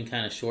mine have been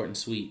kind of short and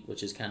sweet,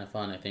 which is kind of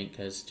fun, I think,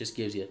 because it just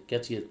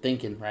gets you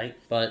thinking, right?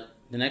 But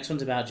the next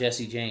one's about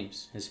Jesse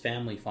James. His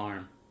family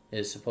farm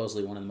is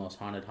supposedly one of the most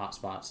haunted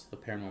hotspots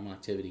of paranormal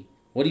activity.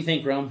 What do you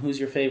think, Rome? Who's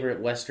your favorite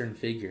Western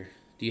figure?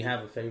 Do you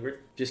have a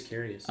favorite? Just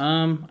curious.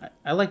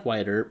 I like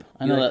Wyatt Earp.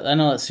 I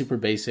know that's super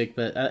basic,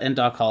 but and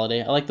Doc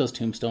Holliday. I like those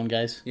Tombstone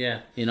guys.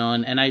 Yeah.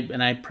 And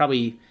I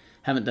probably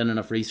haven't done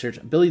enough research.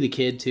 Billy the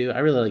Kid too. I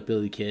really like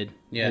Billy the Kid.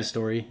 Yeah. His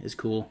story is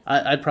cool.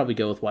 I'd probably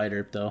go with Wyatt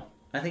Earp though.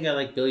 I think I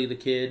like Billy the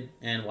Kid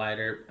and Wyatt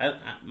Earp.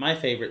 My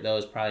favorite, though,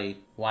 is probably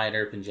Wyatt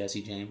Earp and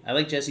Jesse James. I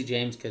like Jesse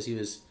James because he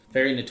was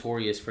very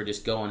notorious for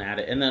just going at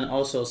it. And then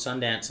also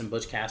Sundance and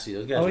Butch Cassidy.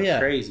 Those guys were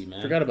crazy,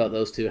 man. Forgot about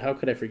those two. How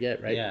could I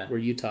forget, right? Yeah. We're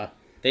Utah.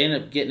 They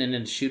ended up getting in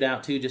a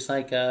shootout, too, just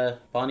like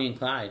Bonnie and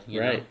Clyde. You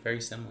know?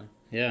 Very similar.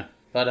 Yeah.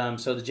 But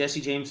so the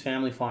Jesse James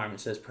family farm, it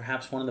says,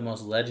 perhaps one of the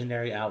most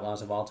legendary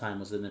outlaws of all time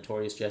was the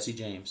notorious Jesse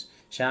James.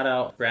 Shout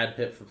out Brad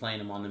Pitt for playing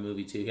him on the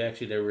movie, too. He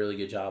actually did a really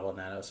good job on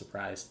that. I was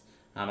surprised.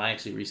 I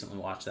actually recently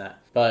watched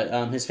that.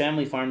 But his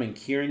family farm in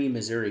Kearney,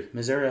 Missouri,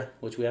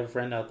 which we have a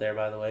friend out there,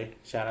 by the way.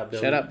 Shout out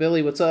Billy. Shout out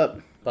Billy, what's up?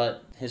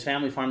 But his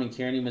family farm in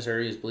Kearney,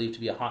 Missouri is believed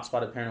to be a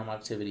hotspot of paranormal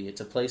activity. It's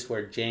a place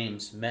where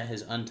James met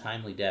his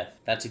untimely death.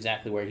 That's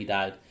exactly where he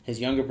died. His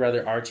younger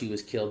brother Archie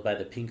was killed by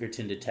the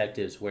Pinkerton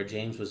detectives, where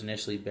James was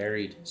initially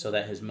buried so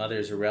that his mother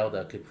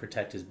Zerelda could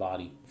protect his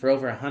body. For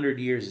over 100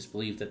 years, it's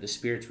believed that the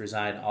spirits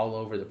reside all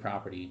over the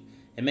property.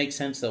 It makes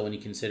sense, though, when you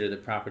consider the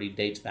property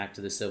dates back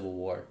to the Civil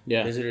War.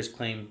 Yeah. Visitors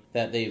claim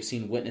that they've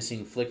seen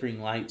witnessing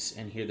flickering lights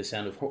and hear the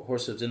sound of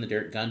horse hooves in the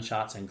dirt,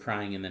 gunshots, and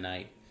crying in the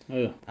night.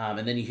 And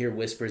then you hear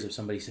whispers of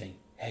somebody saying,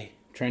 hey.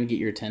 Trying to get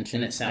your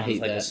attention. And it sounds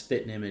like a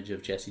spitting image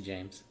of Jesse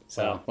James.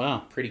 So,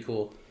 wow. Pretty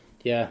cool.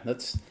 Yeah,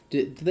 that's...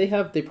 they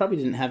probably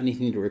didn't have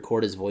anything to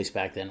record his voice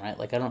back then, right?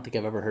 Like, I don't think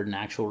I've ever heard an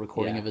actual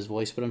recording of his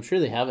voice, but I'm sure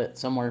they have it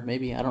somewhere,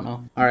 maybe. I don't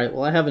know. All right,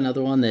 well, I have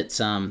another one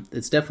that's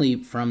it's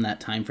definitely from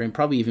that time frame,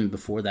 probably even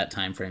before that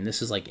time frame.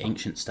 This is like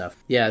ancient stuff.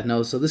 Yeah,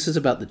 no, so this is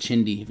about the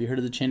Chindi. Have you heard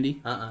of the Chindi?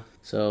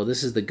 So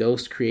this is the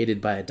ghost created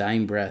by a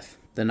dying breath.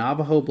 The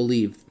Navajo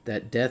believed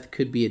that death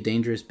could be a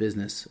dangerous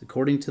business.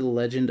 According to the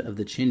legend of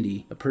the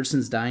Chindi, a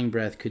person's dying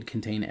breath could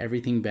contain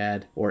everything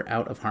bad or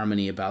out of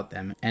harmony about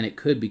them, and it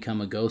could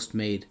become a ghost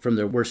made from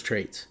their worst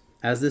traits.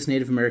 As this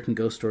Native American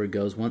ghost story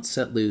goes, once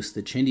set loose,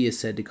 the Chindi is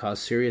said to cause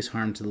serious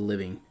harm to the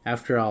living.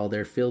 After all,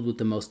 they're filled with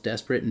the most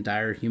desperate and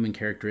dire human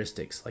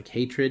characteristics, like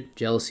hatred,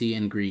 jealousy,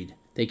 and greed.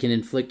 They can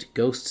inflict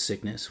ghost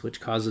sickness,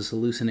 which causes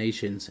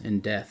hallucinations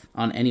and death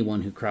on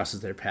anyone who crosses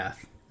their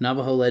path.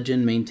 Navajo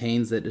legend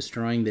maintains that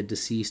destroying the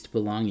deceased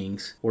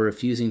belongings or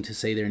refusing to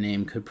say their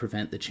name could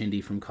prevent the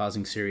Chindi from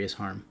causing serious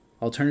harm.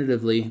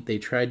 Alternatively, they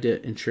tried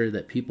to ensure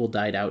that people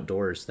died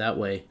outdoors. That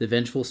way, the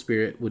vengeful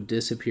spirit would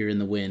disappear in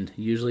the wind,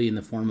 usually in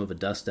the form of a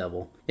dust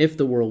devil. If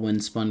the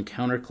whirlwind spun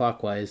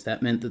counterclockwise,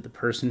 that meant that the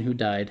person who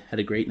died had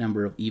a great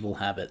number of evil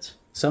habits.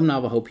 Some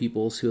Navajo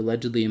peoples who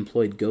allegedly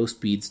employed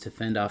ghost beads to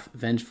fend off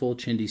vengeful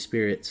Chindi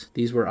spirits.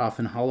 These were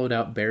often hollowed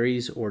out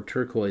berries or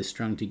turquoise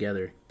strung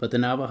together. But the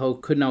Navajo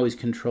couldn't always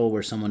control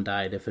where someone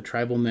died. If a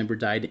tribal member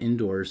died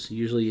indoors,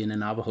 usually in a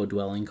Navajo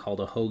dwelling called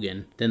a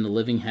hogan, then the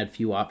living had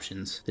few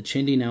options. The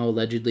Chindi now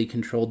allegedly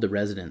controlled the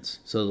residence,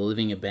 so the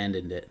living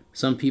abandoned it.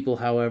 Some people,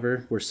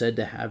 however, were said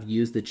to have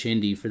used the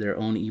Chindi for their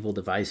own evil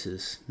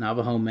devices.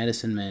 Navajo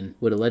medicine men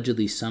would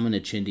allegedly summon a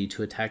Chindi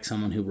to attack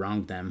someone who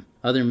wronged them.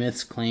 Other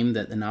myths claim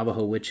that the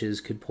Navajo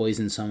witches could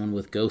poison someone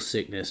with ghost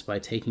sickness by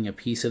taking a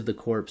piece of the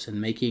corpse and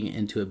making it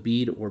into a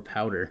bead or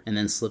powder, and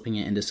then slipping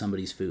it into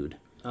somebody's food.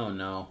 Oh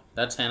no,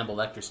 that's Hannibal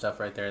Lecter stuff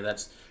right there.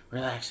 That's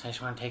relax, I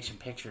just want to take some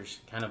pictures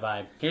kind of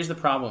vibe. Here's the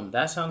problem.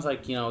 That sounds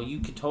like, you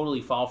could totally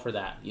fall for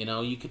that.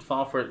 You could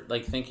fall for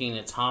like thinking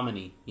it's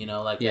hominy,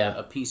 like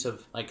a piece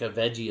of like a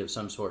veggie of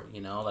some sort,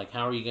 like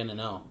how are you going to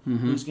know? Mm-hmm.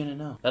 Who's going to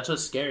know? That's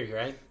what's scary,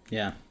 right?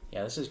 Yeah.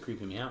 Yeah, this is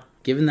creeping me out.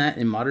 Given that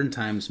in modern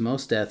times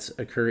most deaths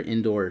occur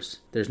indoors,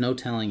 there's no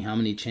telling how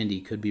many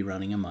Chindi could be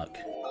running amok.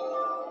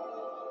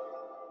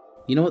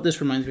 You know what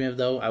this reminds me of,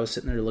 though? I was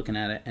sitting there looking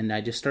at it, and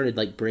I just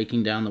started,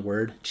 breaking down the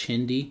word.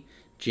 Chindi,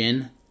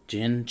 jinn,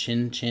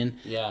 chin.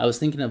 Yeah. I was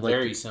thinking of,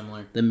 very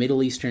similar. The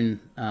Middle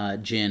Eastern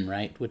jinn,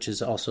 right? Which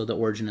is also the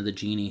origin of the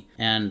genie.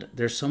 And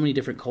there's so many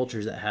different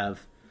cultures that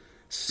have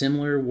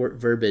similar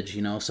verbiage,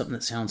 something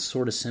that sounds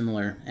sort of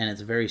similar, and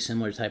it's a very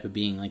similar type of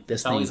being. Like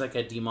this it's always like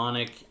a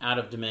demonic,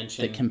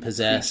 out-of-dimension that can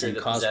possess and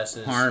cause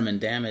harm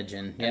and damage.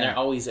 And they're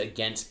always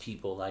against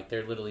people. Like,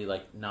 they're literally,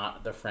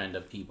 not the friend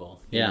of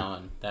people. You know,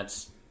 and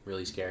that's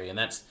really scary. And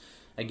that's,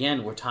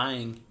 again, we're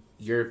tying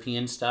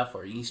European stuff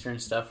or Eastern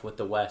stuff with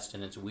the West,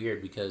 and it's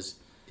weird because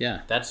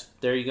Yeah.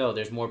 There you go.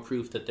 There's more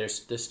proof that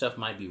this stuff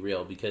might be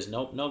real, because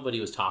nobody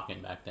was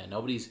talking back then.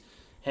 Nobody's,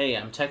 hey,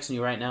 I'm texting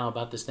you right now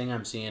about this thing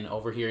I'm seeing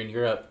over here in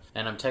Europe,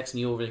 and I'm texting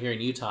you over here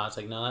in Utah. It's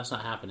like, no, that's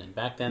not happening.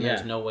 Back then,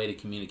 there's no way to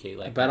communicate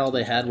like that. I bet all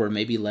they had were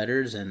maybe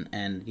letters and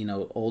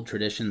old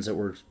traditions that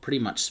were pretty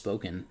much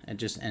spoken, and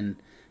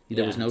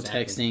there was no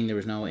texting, there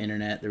was no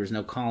internet, there was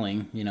no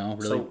calling,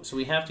 really. So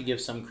we have to give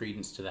some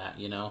credence to that,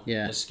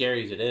 Yeah. As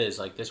scary as it is,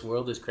 like, this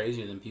world is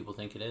crazier than people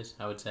think it is,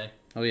 I would say.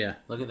 Oh, yeah.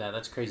 Look at that.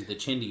 That's crazy. The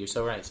Chindi, you're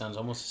so right. It sounds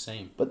almost the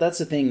same. But that's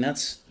the thing.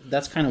 That's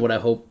kind of what I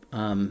hope.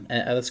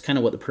 That's kind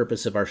of what the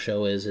purpose of our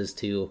show is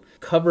to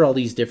cover all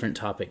these different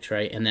topics,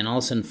 right? And then all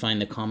of a sudden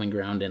find the common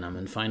ground in them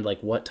and find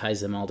like what ties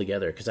them all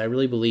together. Because I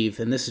really believe,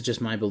 and this is just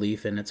my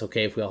belief, and it's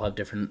okay if we all have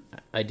different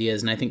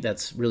ideas. And I think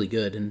that's really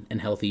good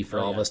and healthy for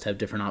all of us to have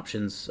different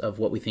options of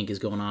what we think is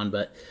going on.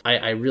 But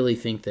I really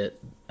think that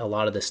a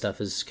lot of this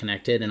stuff is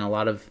connected, and a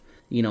lot of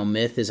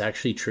myth is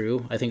actually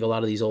true. I think a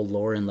lot of these old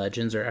lore and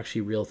legends are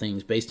actually real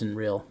things, based in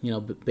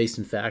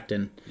fact,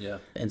 and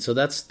so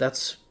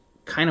that's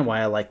kind of why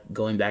I like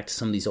going back to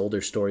some of these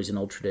older stories and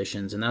old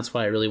traditions, and that's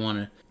why I really want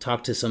to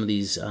talk to some of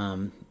these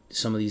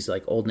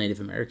like old Native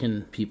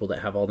American people that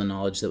have all the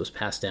knowledge that was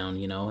passed down,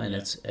 and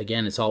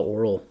it's all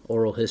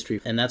oral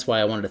history, and that's why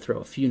I wanted to throw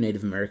a few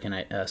Native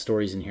American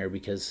stories in here,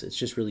 because it's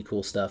just really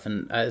cool stuff,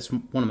 and it's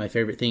one of my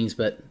favorite things.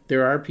 But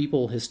there are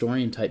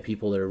historian type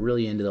people that are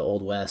really into the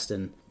Old West,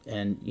 and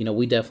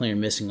we definitely are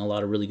missing a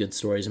lot of really good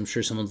stories. I'm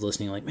sure someone's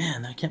listening like,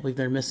 man, I can't believe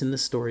they're missing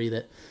this story.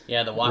 The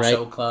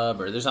Washoe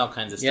Club, or there's all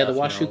kinds of stuff. Yeah, the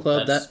Washoe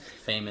Club, that's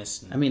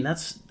famous. I mean,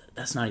 that's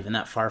not even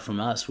that far from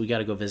us. We got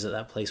to go visit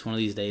that place one of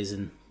these days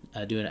and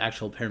do an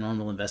actual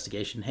paranormal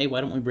investigation. Hey, why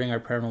don't we bring our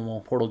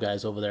paranormal portal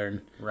guys over there,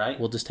 and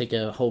we'll just take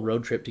a whole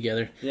road trip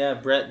together. Yeah,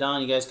 Brett,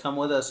 Don, you guys come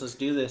with us. Let's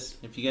do this.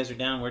 If you guys are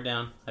down, we're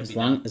down. As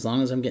long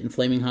as I'm getting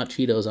flaming hot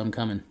Cheetos, I'm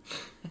coming.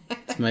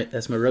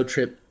 That's my road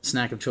trip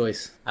snack of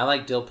choice. I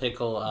like dill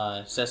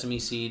pickle, sesame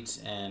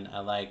seeds, and I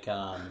like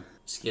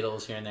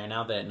Skittles here and there.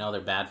 Now that I know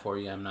they're bad for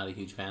you, I'm not a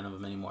huge fan of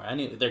them anymore. I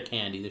knew they're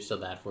candy; they're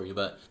still bad for you,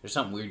 but there's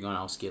something weird going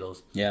on with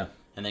Skittles. Yeah.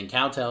 And then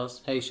Cowtails.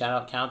 Hey, shout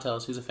out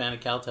Cowtails. Who's a fan of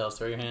Cowtails?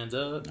 Throw your hands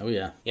up. Oh,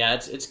 yeah. Yeah,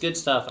 it's good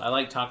stuff. I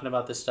like talking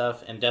about this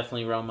stuff, and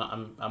definitely,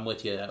 Roma, I'm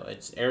with you.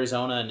 It's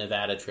Arizona and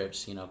Nevada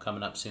trips,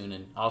 coming up soon,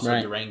 and also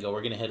Durango.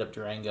 We're going to hit up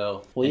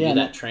Durango and do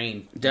that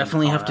train.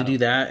 Definitely have to do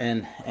that,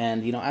 and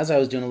as I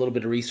was doing a little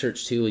bit of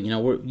research, too,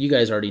 you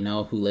guys already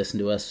know who listen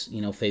to us,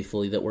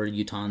 faithfully, that we're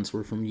Utahns.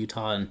 We're from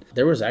Utah, and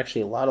there was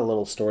actually a lot of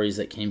little stories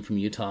that came from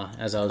Utah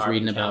as I was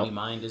reading about. Carbon County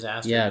mine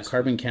disaster. Yeah,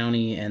 Carbon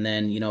County, and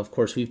then, of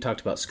course, we've talked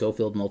about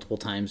Schofield multiple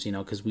times,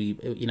 because we,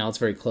 it's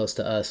very close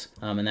to us,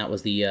 and that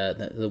was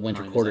the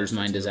Winter Quarters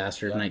mine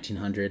disaster of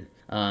 1900.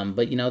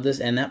 But this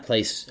and that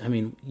place, I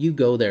mean, you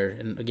go there,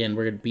 and again,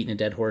 we're beating a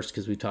dead horse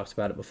because we've talked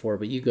about it before,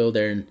 but you go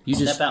there and you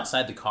step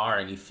outside the car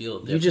and you feel it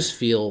different. You just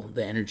feel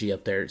the energy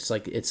up there. It's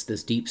like, it's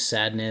this deep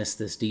sadness,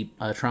 this deep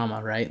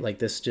trauma, right? Like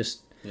this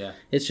just... Yeah,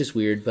 it's just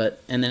weird,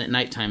 and then at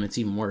nighttime it's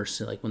even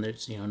worse. Like when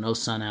there's no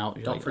sun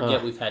out. Don't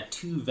forget, we've had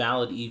 2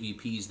 valid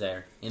EVPs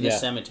there in the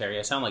cemetery.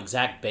 I sound like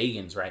Zach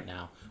Bagans right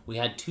now. We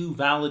had 2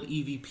 valid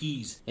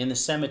EVPs in the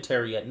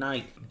cemetery at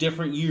night,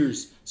 different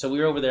years. So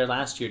we were over there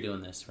last year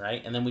doing this,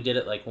 right? And then we did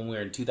it like when we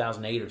were in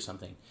 2008 or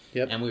something.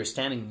 Yep. And we were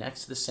standing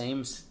next to the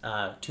same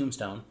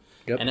tombstone.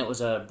 Yep. And it was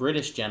a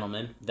British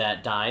gentleman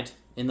that died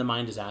in the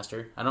mine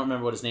disaster. I don't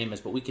remember what his name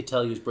is, but we could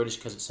tell he was British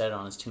because it said it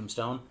on his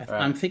tombstone.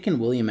 I'm thinking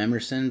William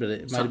Emerson, but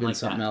it might have been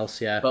something else,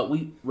 yeah. But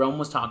Rome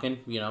was talking,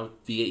 via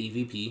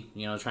EVP,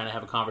 trying to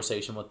have a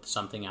conversation with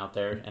something out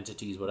there,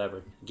 entities, whatever.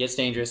 It gets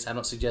dangerous. I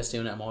don't suggest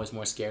doing it. I'm always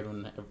more scared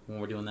when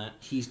we're doing that.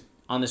 He's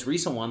on this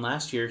recent one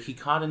last year, he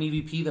caught an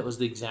EVP that was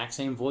the exact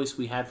same voice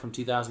we had from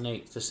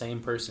 2008. It's the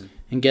same person.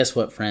 And guess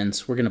what,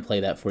 friends? We're going to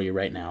play that for you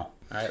right now.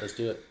 All right, let's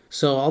do it.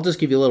 So I'll just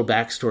give you a little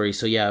backstory.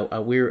 So yeah, I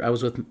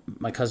was with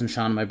my cousin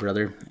Sean and my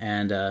brother,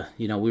 and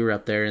we were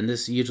up there. And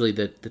this usually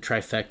the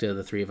trifecta of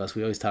the three of us.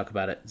 We always talk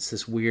about it. It's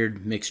this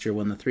weird mixture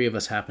when the three of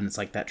us happen. It's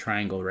like that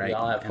triangle, right? We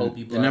all have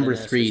Hopi blood. The number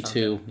 3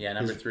 too. Yeah,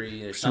 number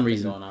 3. There's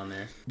something going on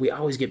there. We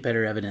always get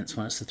better evidence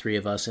when it's the three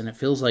of us, and it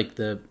feels like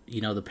the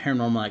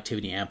paranormal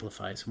activity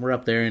amplifies. We're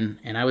up there,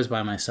 and I was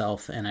by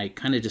myself, and I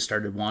kind of just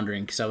started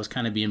wandering because I was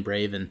kind of being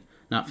brave and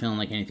not feeling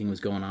like anything was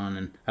going on,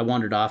 and I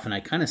wandered off, and I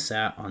kind of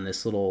sat on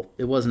this little...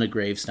 It wasn't a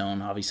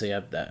gravestone, obviously.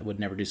 I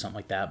would never do something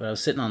like that, but I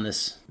was sitting on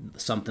this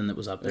something that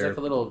was up there. It was like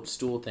a little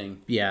stool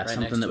thing. Yeah,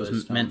 something that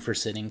was meant for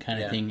sitting,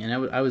 kind of thing. And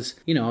I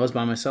was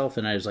by myself,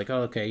 and I was like,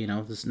 oh, okay,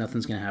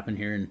 nothing's gonna happen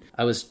here. And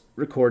I was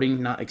recording,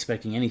 not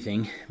expecting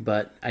anything,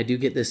 but I do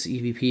get this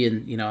EVP,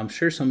 and I'm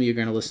sure some of you are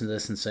gonna listen to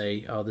this and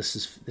say, oh, this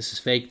is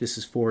fake, this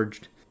is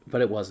forged.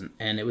 But it wasn't,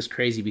 and it was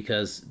crazy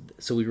because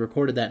we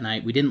recorded that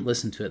night. We didn't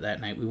listen to it that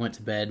night. We went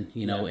to bed,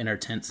 in our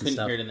tents and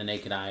stuff. Couldn't hear it in the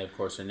naked eye, of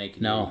course, or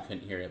naked ear. You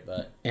couldn't hear it,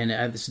 but and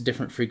it's a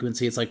different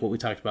frequency. It's like what we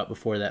talked about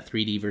before, that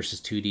 3D versus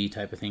 2D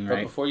type of thing, right?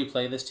 But before you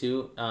play this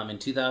too, in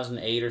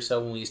 2008 or so,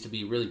 when we used to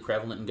be really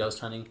prevalent in ghost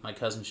hunting, my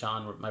cousin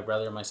Sean, my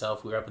brother, and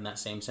myself, we were up in that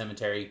same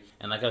cemetery,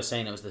 and like I was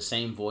saying, it was the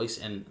same voice.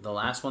 And the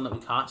last one that we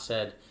caught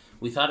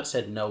we thought it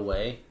said "no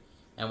way."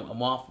 And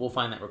we'll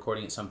find that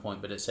recording at some point,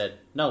 but it said,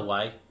 no,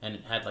 why? And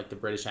it had like the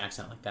British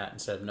accent like that.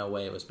 Instead of no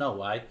way, it was no,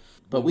 why?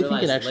 But we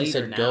think it actually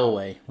said go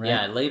away, right?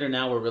 Yeah, later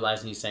now we're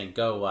realizing he's saying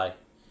go away.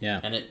 Yeah.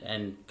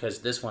 And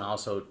because this one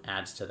also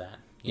adds to that.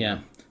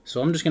 Yeah.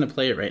 So I'm just going to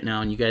play it right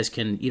now, and you guys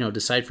can,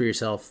 decide for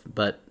yourself.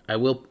 But I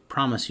will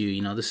promise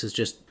you, this is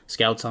just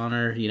Scout's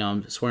honor.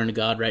 I'm swearing to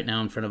God right now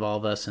in front of all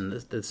of us, and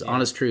this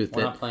honest truth.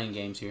 We're not playing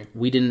games here.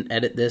 We didn't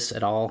edit this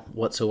at all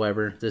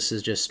whatsoever. This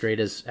is just straight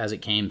as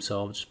it came. So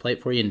I'll just play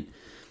it for you, and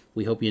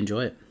we hope you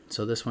enjoy it.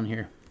 So this one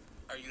here.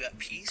 Are you at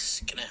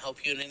peace? Can I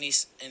help you in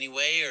any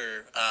way,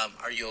 or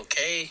are you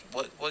okay?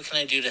 What can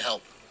I do to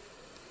help?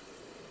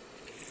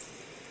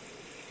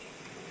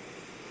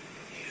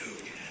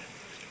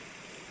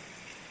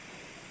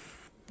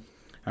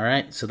 All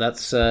right, so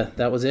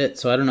that was it.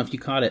 So I don't know if you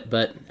caught it,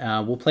 but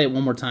we'll play it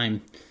one more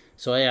time.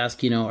 So I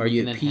ask, are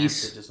you at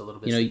peace? Just a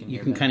little bit You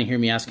can kind of hear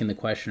me asking the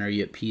question, are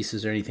you at peace?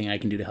 Is there anything I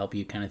can do to help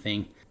you, kind of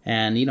thing?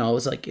 And, it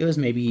was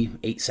maybe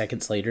 8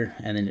 seconds later,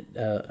 and then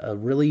a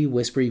really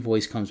whispery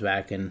voice comes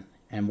back, and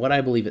what I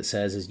believe it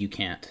says is you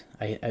can't.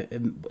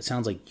 It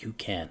sounds like you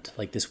can't,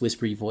 like this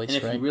whispery voice, and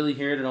if right? you really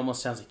hear it, it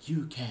almost sounds like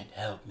you can't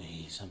help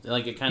me, something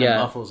like it kind of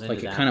muffles into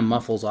like that. It kind of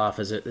muffles off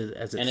as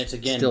it's and it's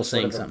again still sort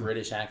saying of a something.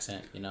 British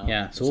accent,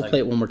 Yeah, so we'll play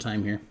it one more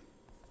time here.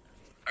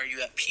 Are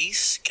you at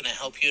peace? Can I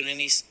help you in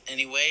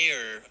any way,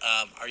 or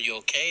are you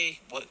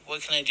okay?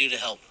 What can I do to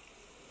help?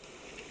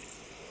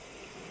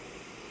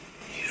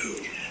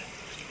 You.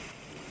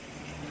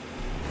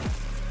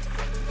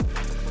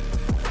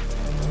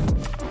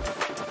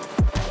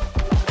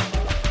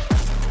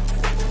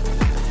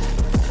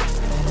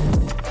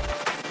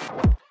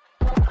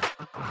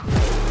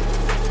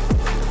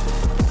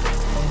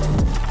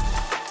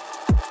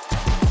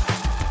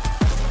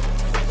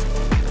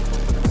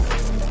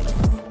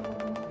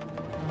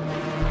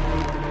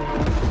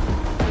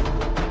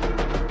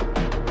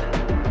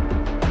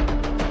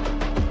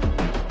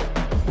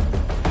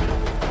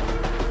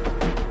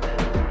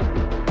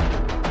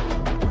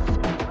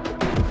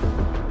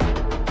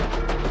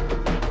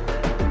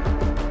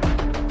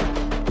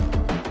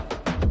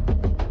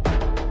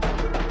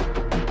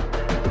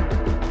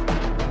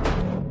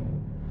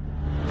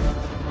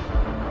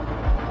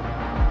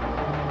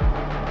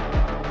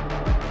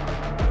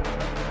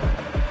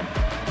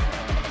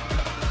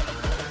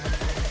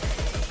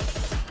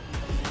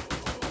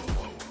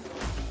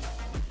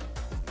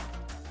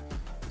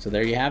 So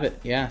there you have it.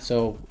 Yeah,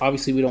 so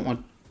obviously we don't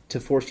want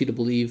to force you to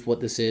believe what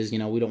this is. We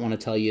don't want to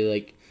tell you,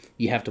 like,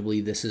 you have to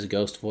believe this is a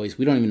ghost voice.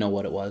 We don't even know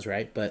what it was,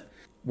 right? But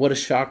what a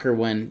shocker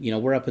when,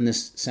 we're up in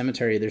this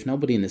cemetery. There's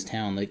nobody in this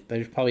town. Like,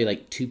 there's probably,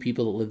 like, 2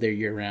 people that live there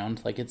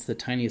year-round. Like, it's the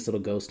tiniest little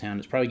ghost town.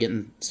 It's probably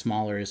getting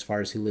smaller as far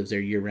as who lives there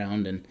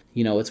year-round. And,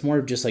 it's more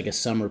of just like a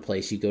summer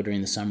place. You go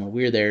during the summer.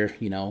 We're there,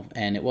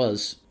 and it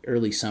was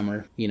early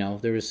summer.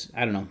 There was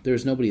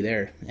nobody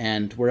there.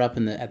 And we're up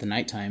at the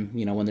nighttime,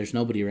 when there's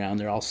nobody around.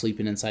 They're all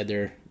sleeping inside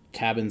their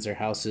cabins, their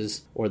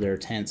houses, or their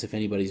tents if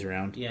anybody's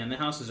around. Yeah, and the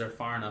houses are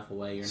far enough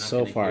away. You're not so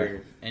going to far.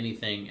 hear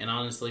anything. And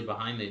honestly,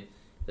 behind the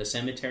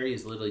cemetery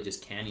is literally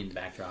just canyon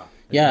backdrop.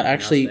 Yeah,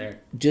 actually,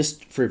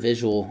 just for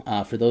visual,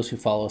 for those who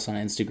follow us on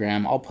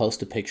Instagram, I'll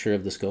post a picture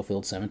of the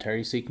Schofield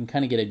Cemetery so you can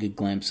kind of get a good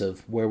glimpse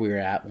of where we were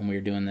at when we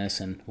were doing this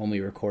and when we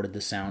recorded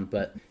the sound.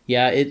 But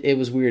yeah, it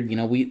was weird.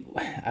 We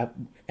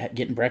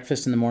getting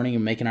breakfast in the morning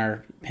and making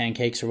our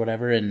pancakes or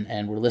whatever,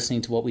 and we're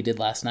listening to what we did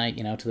last night,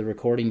 to the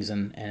recordings,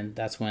 and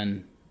that's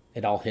when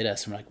it all hit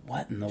us. And we're like,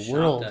 what in the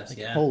world?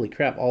 Holy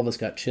crap. All of us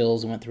got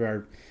chills and went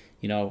through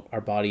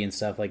our body and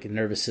stuff, like a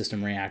nervous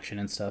system reaction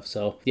and stuff.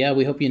 So yeah,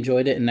 we hope you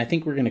enjoyed it. And I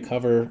think we're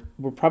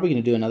probably going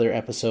to do another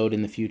episode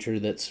in the future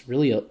that's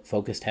really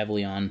focused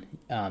heavily on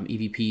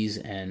EVPs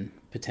and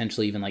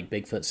potentially even like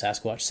Bigfoot,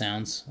 Sasquatch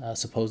sounds,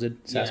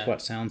 supposed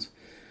Sasquatch sounds.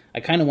 I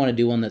kind of want to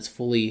do one that's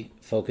fully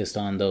focused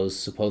on those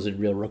supposed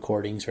real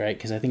recordings, right?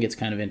 Because I think it's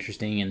kind of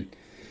interesting. And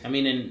I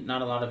mean, and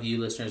not a lot of you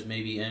listeners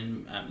maybe,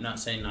 and I'm not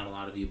saying not a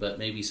lot of you, but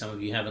maybe some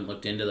of you haven't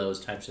looked into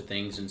those types of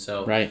things. And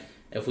so right.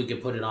 If we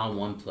could put it on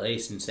one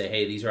place and say,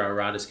 hey, these are our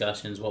raw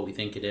discussions, what we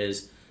think it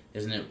is,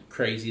 isn't it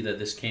crazy that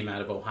this came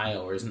out of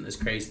Ohio, or isn't this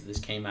crazy that this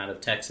came out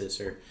of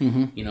Texas, or,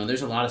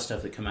 there's a lot of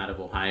stuff that come out of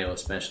Ohio,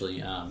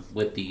 especially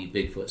with the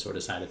Bigfoot sort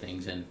of side of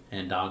things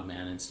and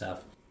Dogman and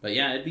stuff. But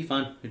yeah, it'd be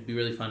fun. It'd be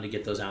really fun to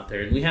get those out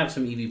there. And we have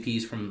some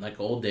EVPs from like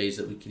old days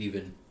that we could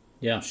even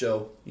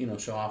show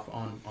off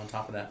on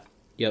top of that.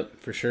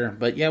 Yep, for sure.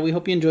 But yeah, we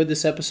hope you enjoyed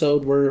this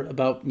episode. We're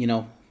about,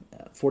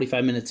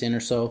 45 minutes in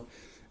or so.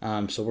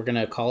 So we're going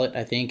to call it,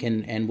 I think,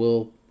 and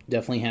we'll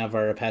definitely have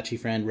our Apache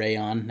friend Ray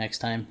on next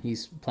time.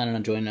 He's planning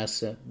on joining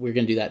us. We're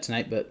going to do that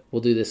tonight, but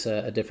we'll do this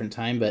a different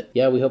time. But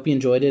yeah, we hope you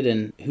enjoyed it.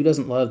 And who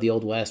doesn't love the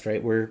Old West,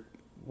 right? We're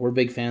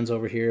big fans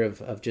over here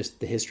of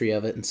just the history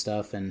of it and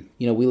stuff. And,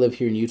 we live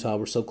here in Utah.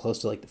 We're so close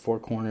to like the Four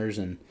Corners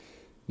and,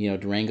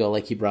 Durango,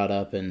 like you brought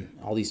up, and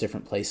all these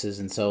different places.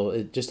 And so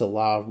it just a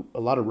lot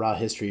of raw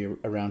history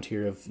around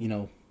here of,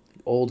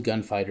 old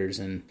gunfighters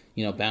and,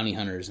 bounty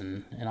hunters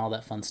and all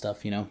that fun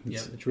stuff,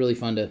 It's really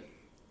fun to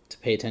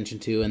pay attention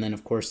to. And then,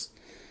 of course,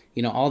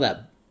 all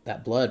that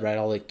that blood, right?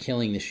 All the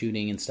killing, the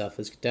shooting and stuff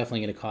is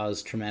definitely going to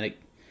cause traumatic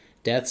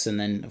deaths, and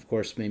then of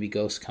course maybe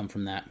ghosts come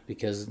from that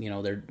because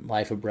their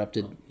life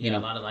abruptly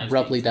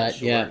died.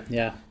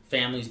 Yeah.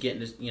 Families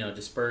getting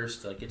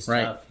dispersed, like it's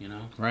right. tough,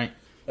 Right.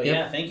 But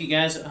yeah, thank you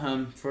guys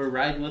for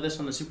riding with us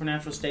on the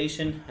Supernatural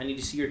Station. I need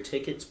to see your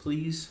tickets,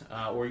 please,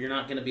 or you're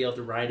not going to be able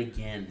to ride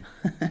again.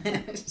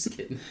 Just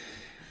kidding.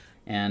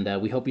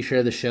 And we hope you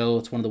share the show.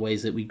 It's one of the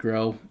ways that we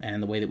grow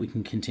and the way that we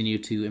can continue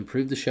to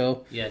improve the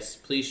show. Yes,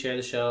 please share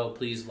the show.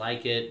 Please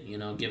like it.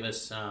 Give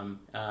us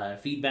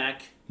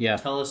feedback. Yeah.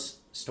 Tell us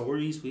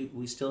stories.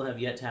 We still have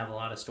yet to have a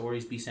lot of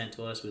stories be sent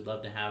to us. We'd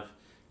love to have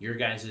your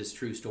guys'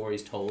 true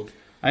stories told.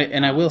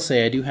 I will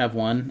say I do have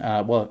one.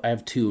 I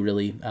have two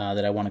really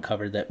that I want to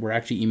cover that were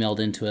actually emailed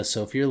into us.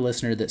 So if you're a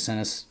listener that sent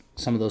us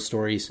some of those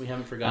stories, we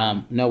haven't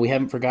forgotten. No, we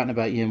haven't forgotten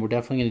about you, and we're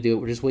definitely going to do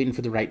it. We're just waiting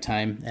for the right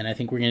time, and I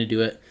think we're going to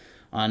do it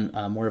on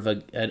more of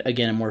a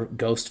more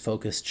ghost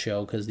focused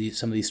show because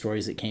some of these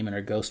stories that came in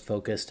are ghost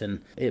focused,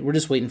 and we're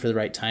just waiting for the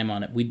right time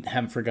on it. We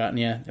haven't forgotten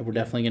you, and we're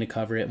definitely going to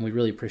cover it, and we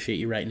really appreciate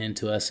you writing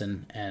into us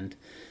and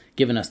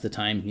giving us the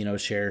time, to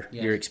share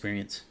your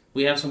experience.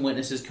 We have some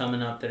witnesses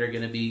coming up that are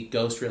going to be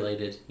ghost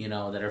related,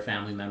 that are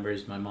family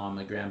members, my mom,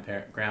 my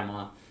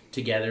grandma,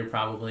 together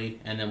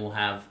probably, and then we'll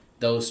have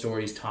those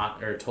stories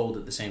taught or told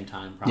at the same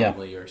time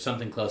probably, or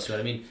something close to it.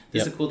 I mean,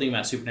 this is the cool thing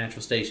about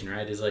Supernatural Station,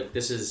 right? Is like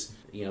this is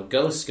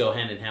ghosts go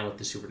hand in hand with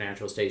the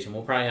Supernatural Station.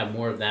 We'll probably have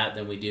more of that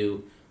than we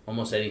do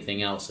almost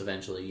anything else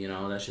eventually.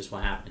 That's just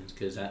what happens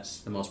because that's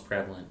the most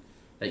prevalent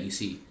that you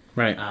see.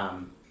 Right.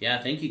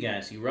 Thank you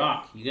guys. You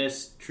rock. You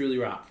guys truly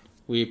rock.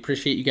 We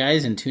appreciate you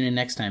guys and tune in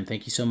next time.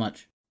 Thank you so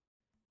much.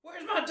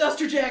 Where's my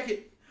duster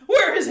jacket?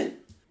 Where is it?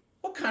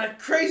 What kind of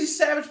crazy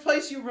savage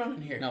place you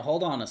running here? Now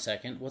hold on a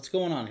second. What's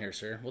going on here,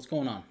 sir? What's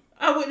going on?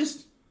 I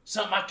witnessed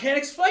something I can't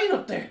explain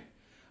up there.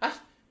 I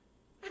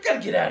gotta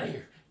get out of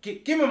here.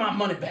 Give me my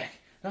money back.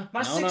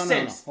 My 6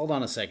 cents. No. Hold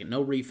on a second.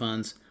 No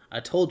refunds.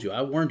 I told you.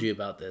 I warned you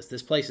about this.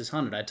 This place is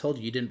haunted. I told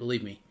you. You didn't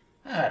believe me.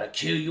 I had to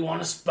kill you on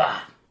the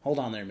spot. Hold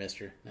on there,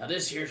 mister. Now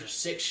this here's a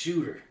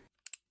 6-shooter.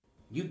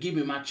 You give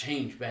me my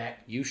change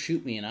back. You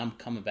shoot me and I'm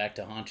coming back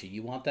to haunt you.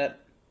 You want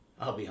that?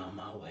 I'll be on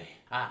my way.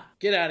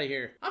 Get out of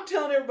here. I'm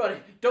telling everybody,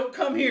 don't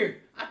come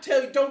here. I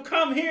tell you, don't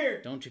come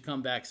here. Don't you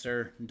come back,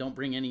 sir. And don't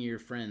bring any of your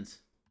friends.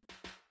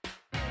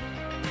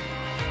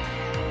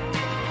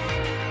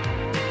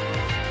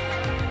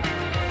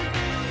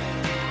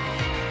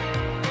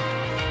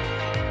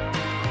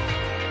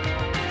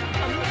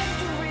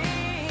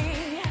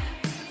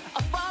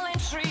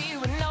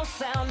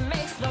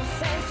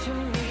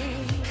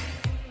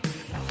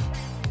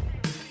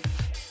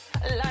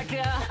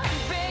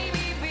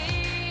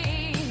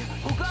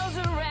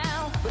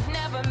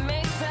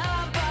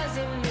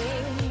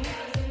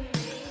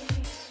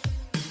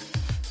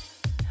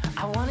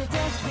 I wanna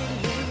dance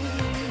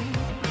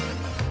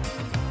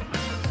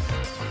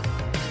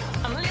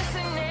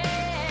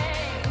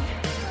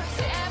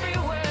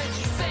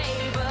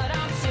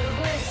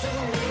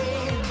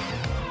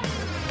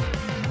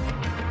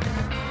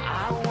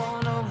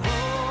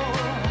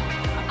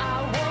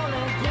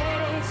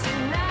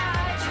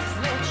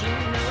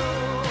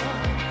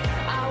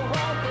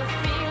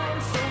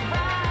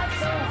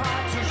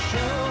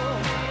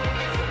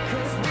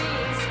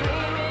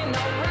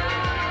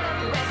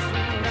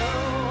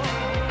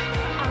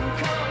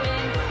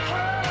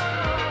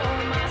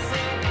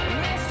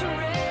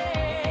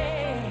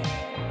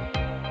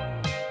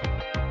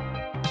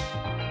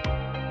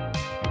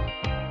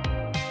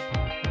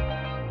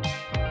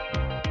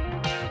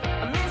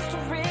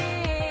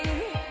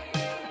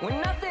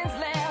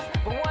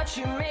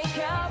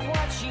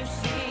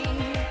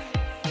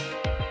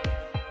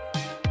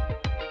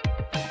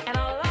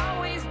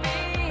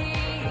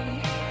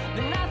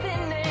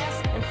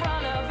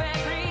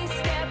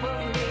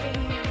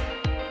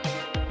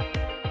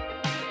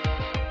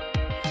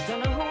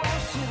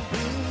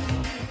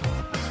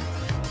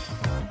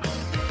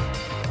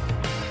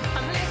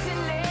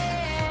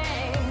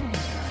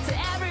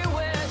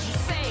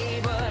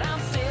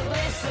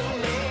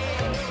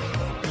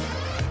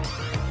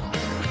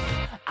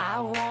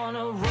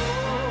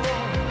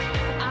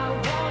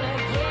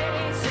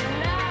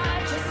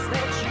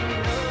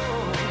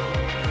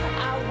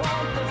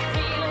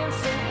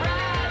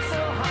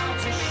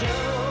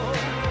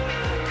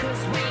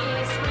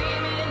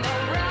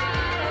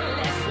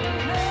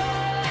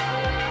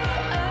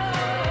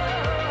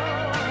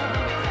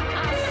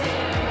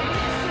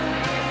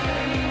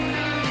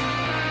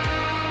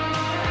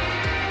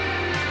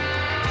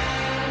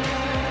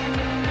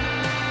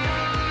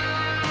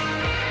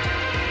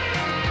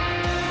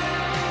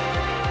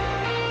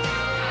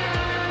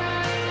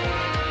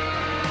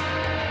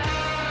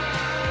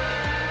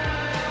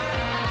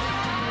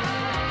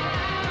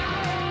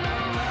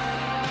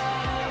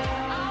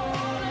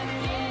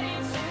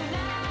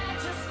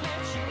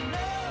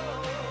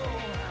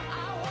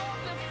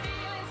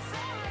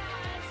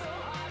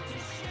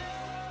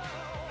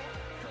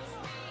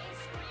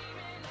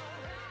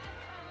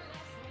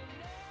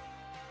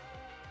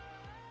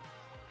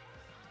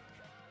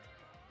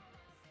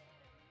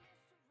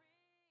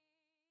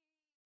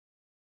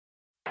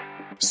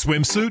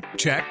Swimsuit?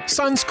 Check.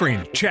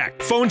 Sunscreen?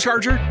 Check. Phone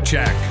charger?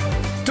 Check.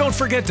 Don't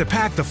forget to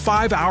pack the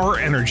 5-Hour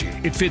Energy.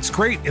 It fits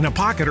great in a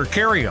pocket or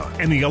carry-on,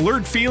 and the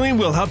alert feeling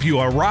will help you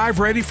arrive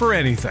ready for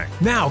anything.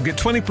 Now get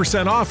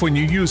 20% off when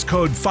you use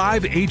code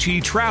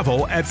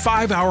 5HETRAVEL at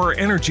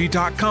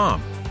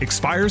 5hourenergy.com.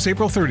 Expires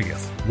April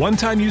 30th.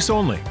 One-time use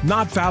only.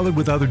 Not valid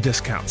with other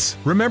discounts.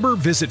 Remember,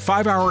 visit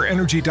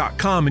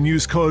 5hourenergy.com and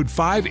use code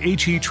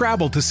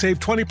 5HETRAVEL to save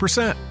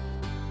 20%.